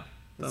 No.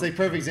 It's a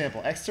perfect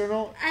example.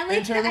 External,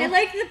 internal. I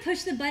like the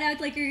push the butt out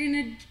like you're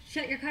gonna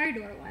shut your car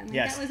door one. Like,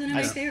 yes, that was one of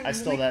my favorite ones.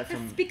 I stole that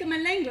from. Speak my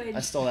language.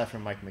 I stole that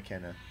from Mike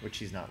McKenna, which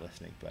he's not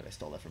listening, but I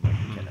stole that from Mike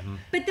McKenna.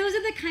 But those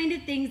are the kind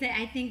of things that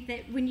I think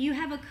that when you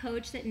have a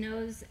coach that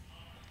knows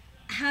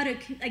how to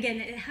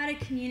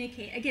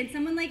communicate. Again,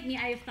 someone like me,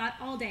 I have thought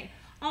all day,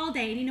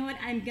 and you know what?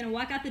 I'm gonna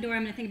walk out the door.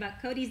 I'm gonna think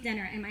about Cody's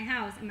dinner and my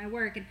house and my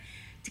work and.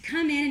 To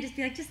come in and just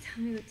be like, just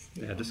tell me what to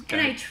do. Yeah, just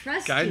and I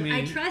trust you.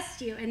 I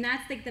trust you, and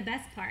that's like the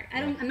best part.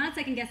 I'm not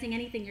second guessing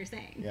anything you're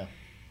saying.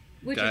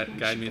 Yeah.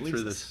 Guide me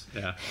through this.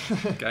 Yeah.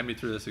 Guide me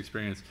through this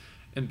experience.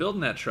 And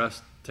building that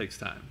trust takes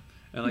time.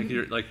 And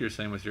like you're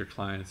saying with your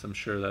clients, I'm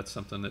sure that's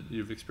something that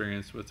you've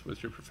experienced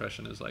with your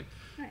profession is like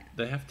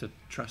they have to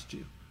trust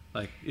you.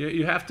 Like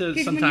you have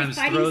to sometimes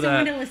when throw that.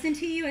 Someone to listen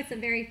to you, it's a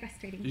very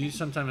frustrating thing. You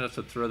sometimes have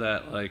to throw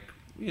that like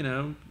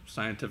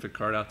scientific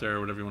card out there or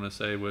whatever you want to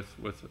say with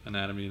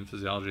anatomy and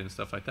physiology and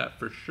stuff like that.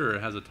 For sure,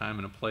 it has a time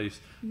and a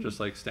place, just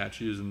like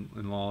statutes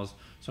and laws,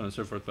 so on and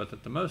so forth. But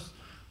at the most,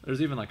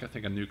 there's even like I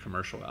think a new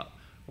commercial out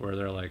where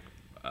they're like,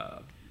 I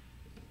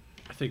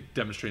think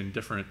demonstrating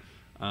different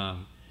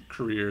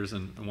careers,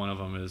 and one of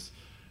them is,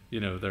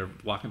 they're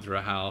walking through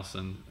a house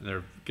and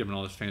they're giving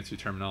all this fancy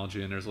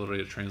terminology, and there's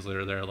literally a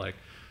translator there like,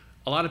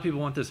 a lot of people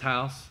want this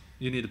house.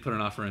 You need to put an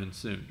offer in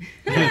soon.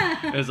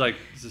 It's like,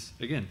 just,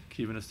 again,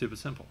 keeping it stupid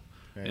simple.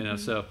 Right.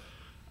 So,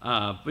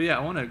 but yeah,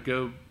 I want to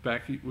go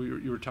back.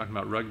 You were talking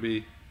about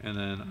rugby and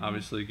then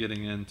obviously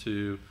getting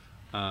into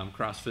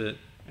CrossFit.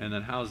 And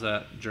then how's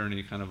that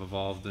journey kind of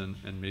evolved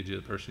and made you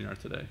the person you are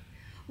today?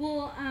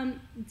 Well,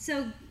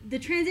 so the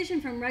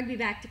transition from rugby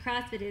back to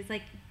CrossFit is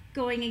like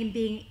going and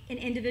being an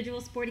individual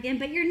sport again,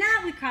 but you're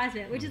not with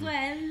CrossFit, which is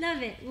why I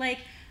love it. Like,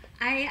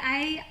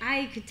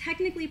 I could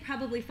technically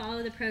probably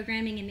follow the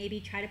programming and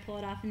maybe try to pull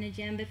it off in the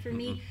gym, but for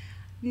me,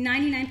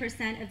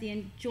 99% of the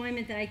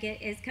enjoyment that I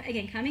get is,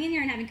 again, coming in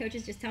here and having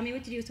coaches just tell me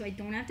what to do so I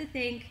don't have to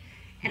think,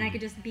 and I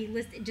could just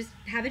just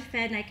have it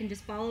fed, and I can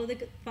just follow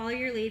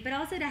your lead, but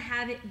also to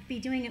have it be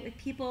doing it with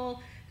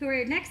people who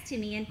are next to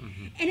me, and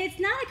it's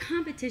not a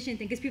competition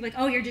thing, because people are like,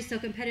 oh, you're just so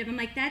competitive. I'm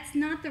like, that's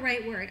not the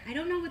right word. I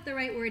don't know what the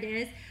right word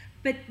is,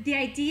 but the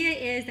idea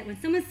is that when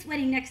someone's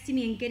sweating next to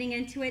me and getting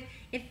into it,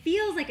 it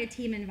feels like a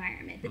team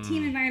environment, the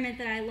team environment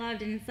that I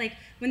loved. And it's like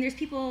when there's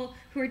people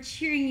who are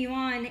cheering you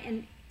on,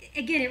 and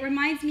again, it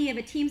reminds me of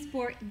a team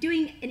sport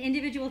doing an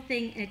individual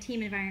thing in a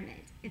team environment,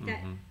 if that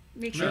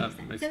makes any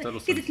sense.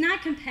 Because it's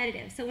not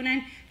competitive. So when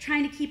I'm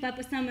trying to keep up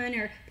with someone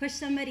or push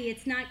somebody,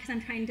 it's not because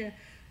I'm trying to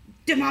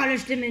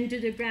demolish them into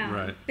the ground.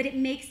 Right. But it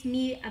makes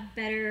me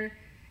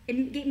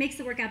it makes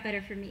the workout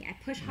better for me. I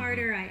push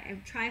harder, I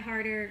try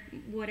harder,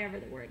 whatever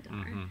the words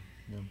are.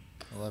 Yeah,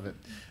 I love it.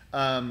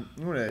 I'm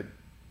going to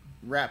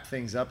wrap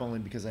things up only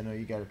because I know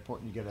you got a phone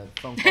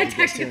call to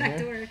get to back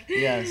to work.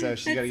 Yeah, so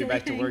she's got to get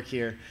back to work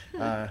here.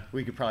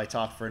 We could probably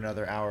talk for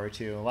another hour or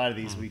two. A lot of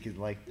these we could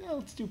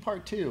let's do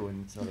part 2,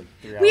 and it's another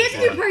 3 hours. We have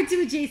to do part 2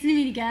 with Jason and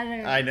me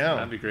together. I know.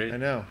 That'd be great. I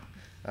know.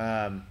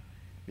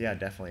 Yeah,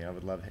 definitely. I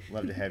would love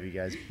to have you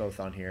guys both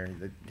on here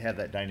and have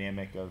that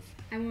dynamic of.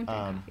 I won't drink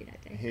coffee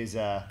that day. His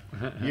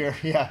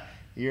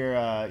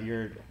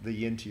you're the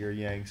yin to your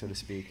yang, so to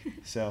speak.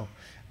 So,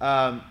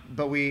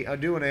 but I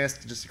do want to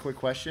ask just a quick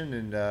question,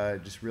 and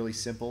just really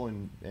simple,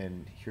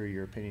 and hear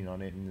your opinion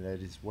on it. And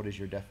that is, what is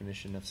your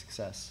definition of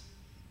success?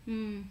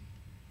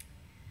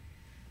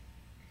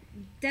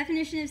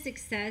 Definition of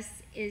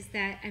success is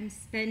that I'm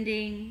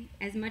spending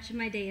as much of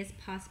my day as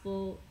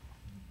possible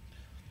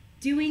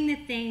doing the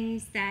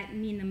things that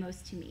mean the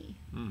most to me.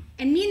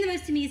 And mean the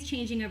most to me is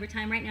changing over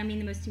time. Right now, mean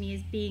the most to me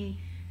is being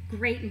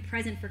great and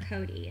present for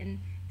Cody. And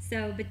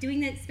so, but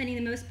spending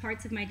the most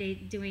parts of my day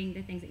doing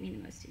the things that mean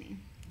the most to me.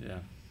 Yeah,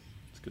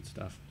 it's good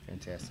stuff.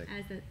 Fantastic.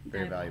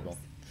 Very valuable.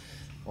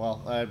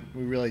 Well,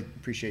 we really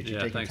appreciate you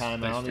taking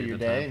time out of your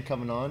day and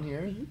coming on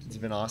here. It's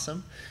been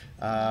awesome.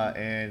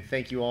 And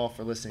thank you all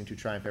for listening to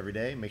Triumph Every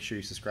Day. Make sure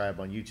you subscribe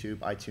on YouTube,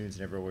 iTunes,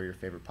 and everywhere your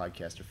favorite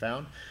podcasts are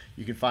found.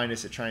 You can find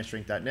us at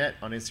triumphstrength.net,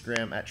 on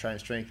Instagram at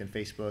triumphstrength, and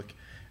Facebook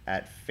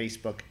at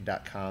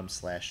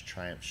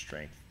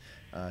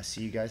facebook.com/triumphstrength.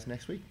 See you guys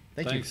next week.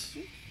 Thanks.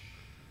 You.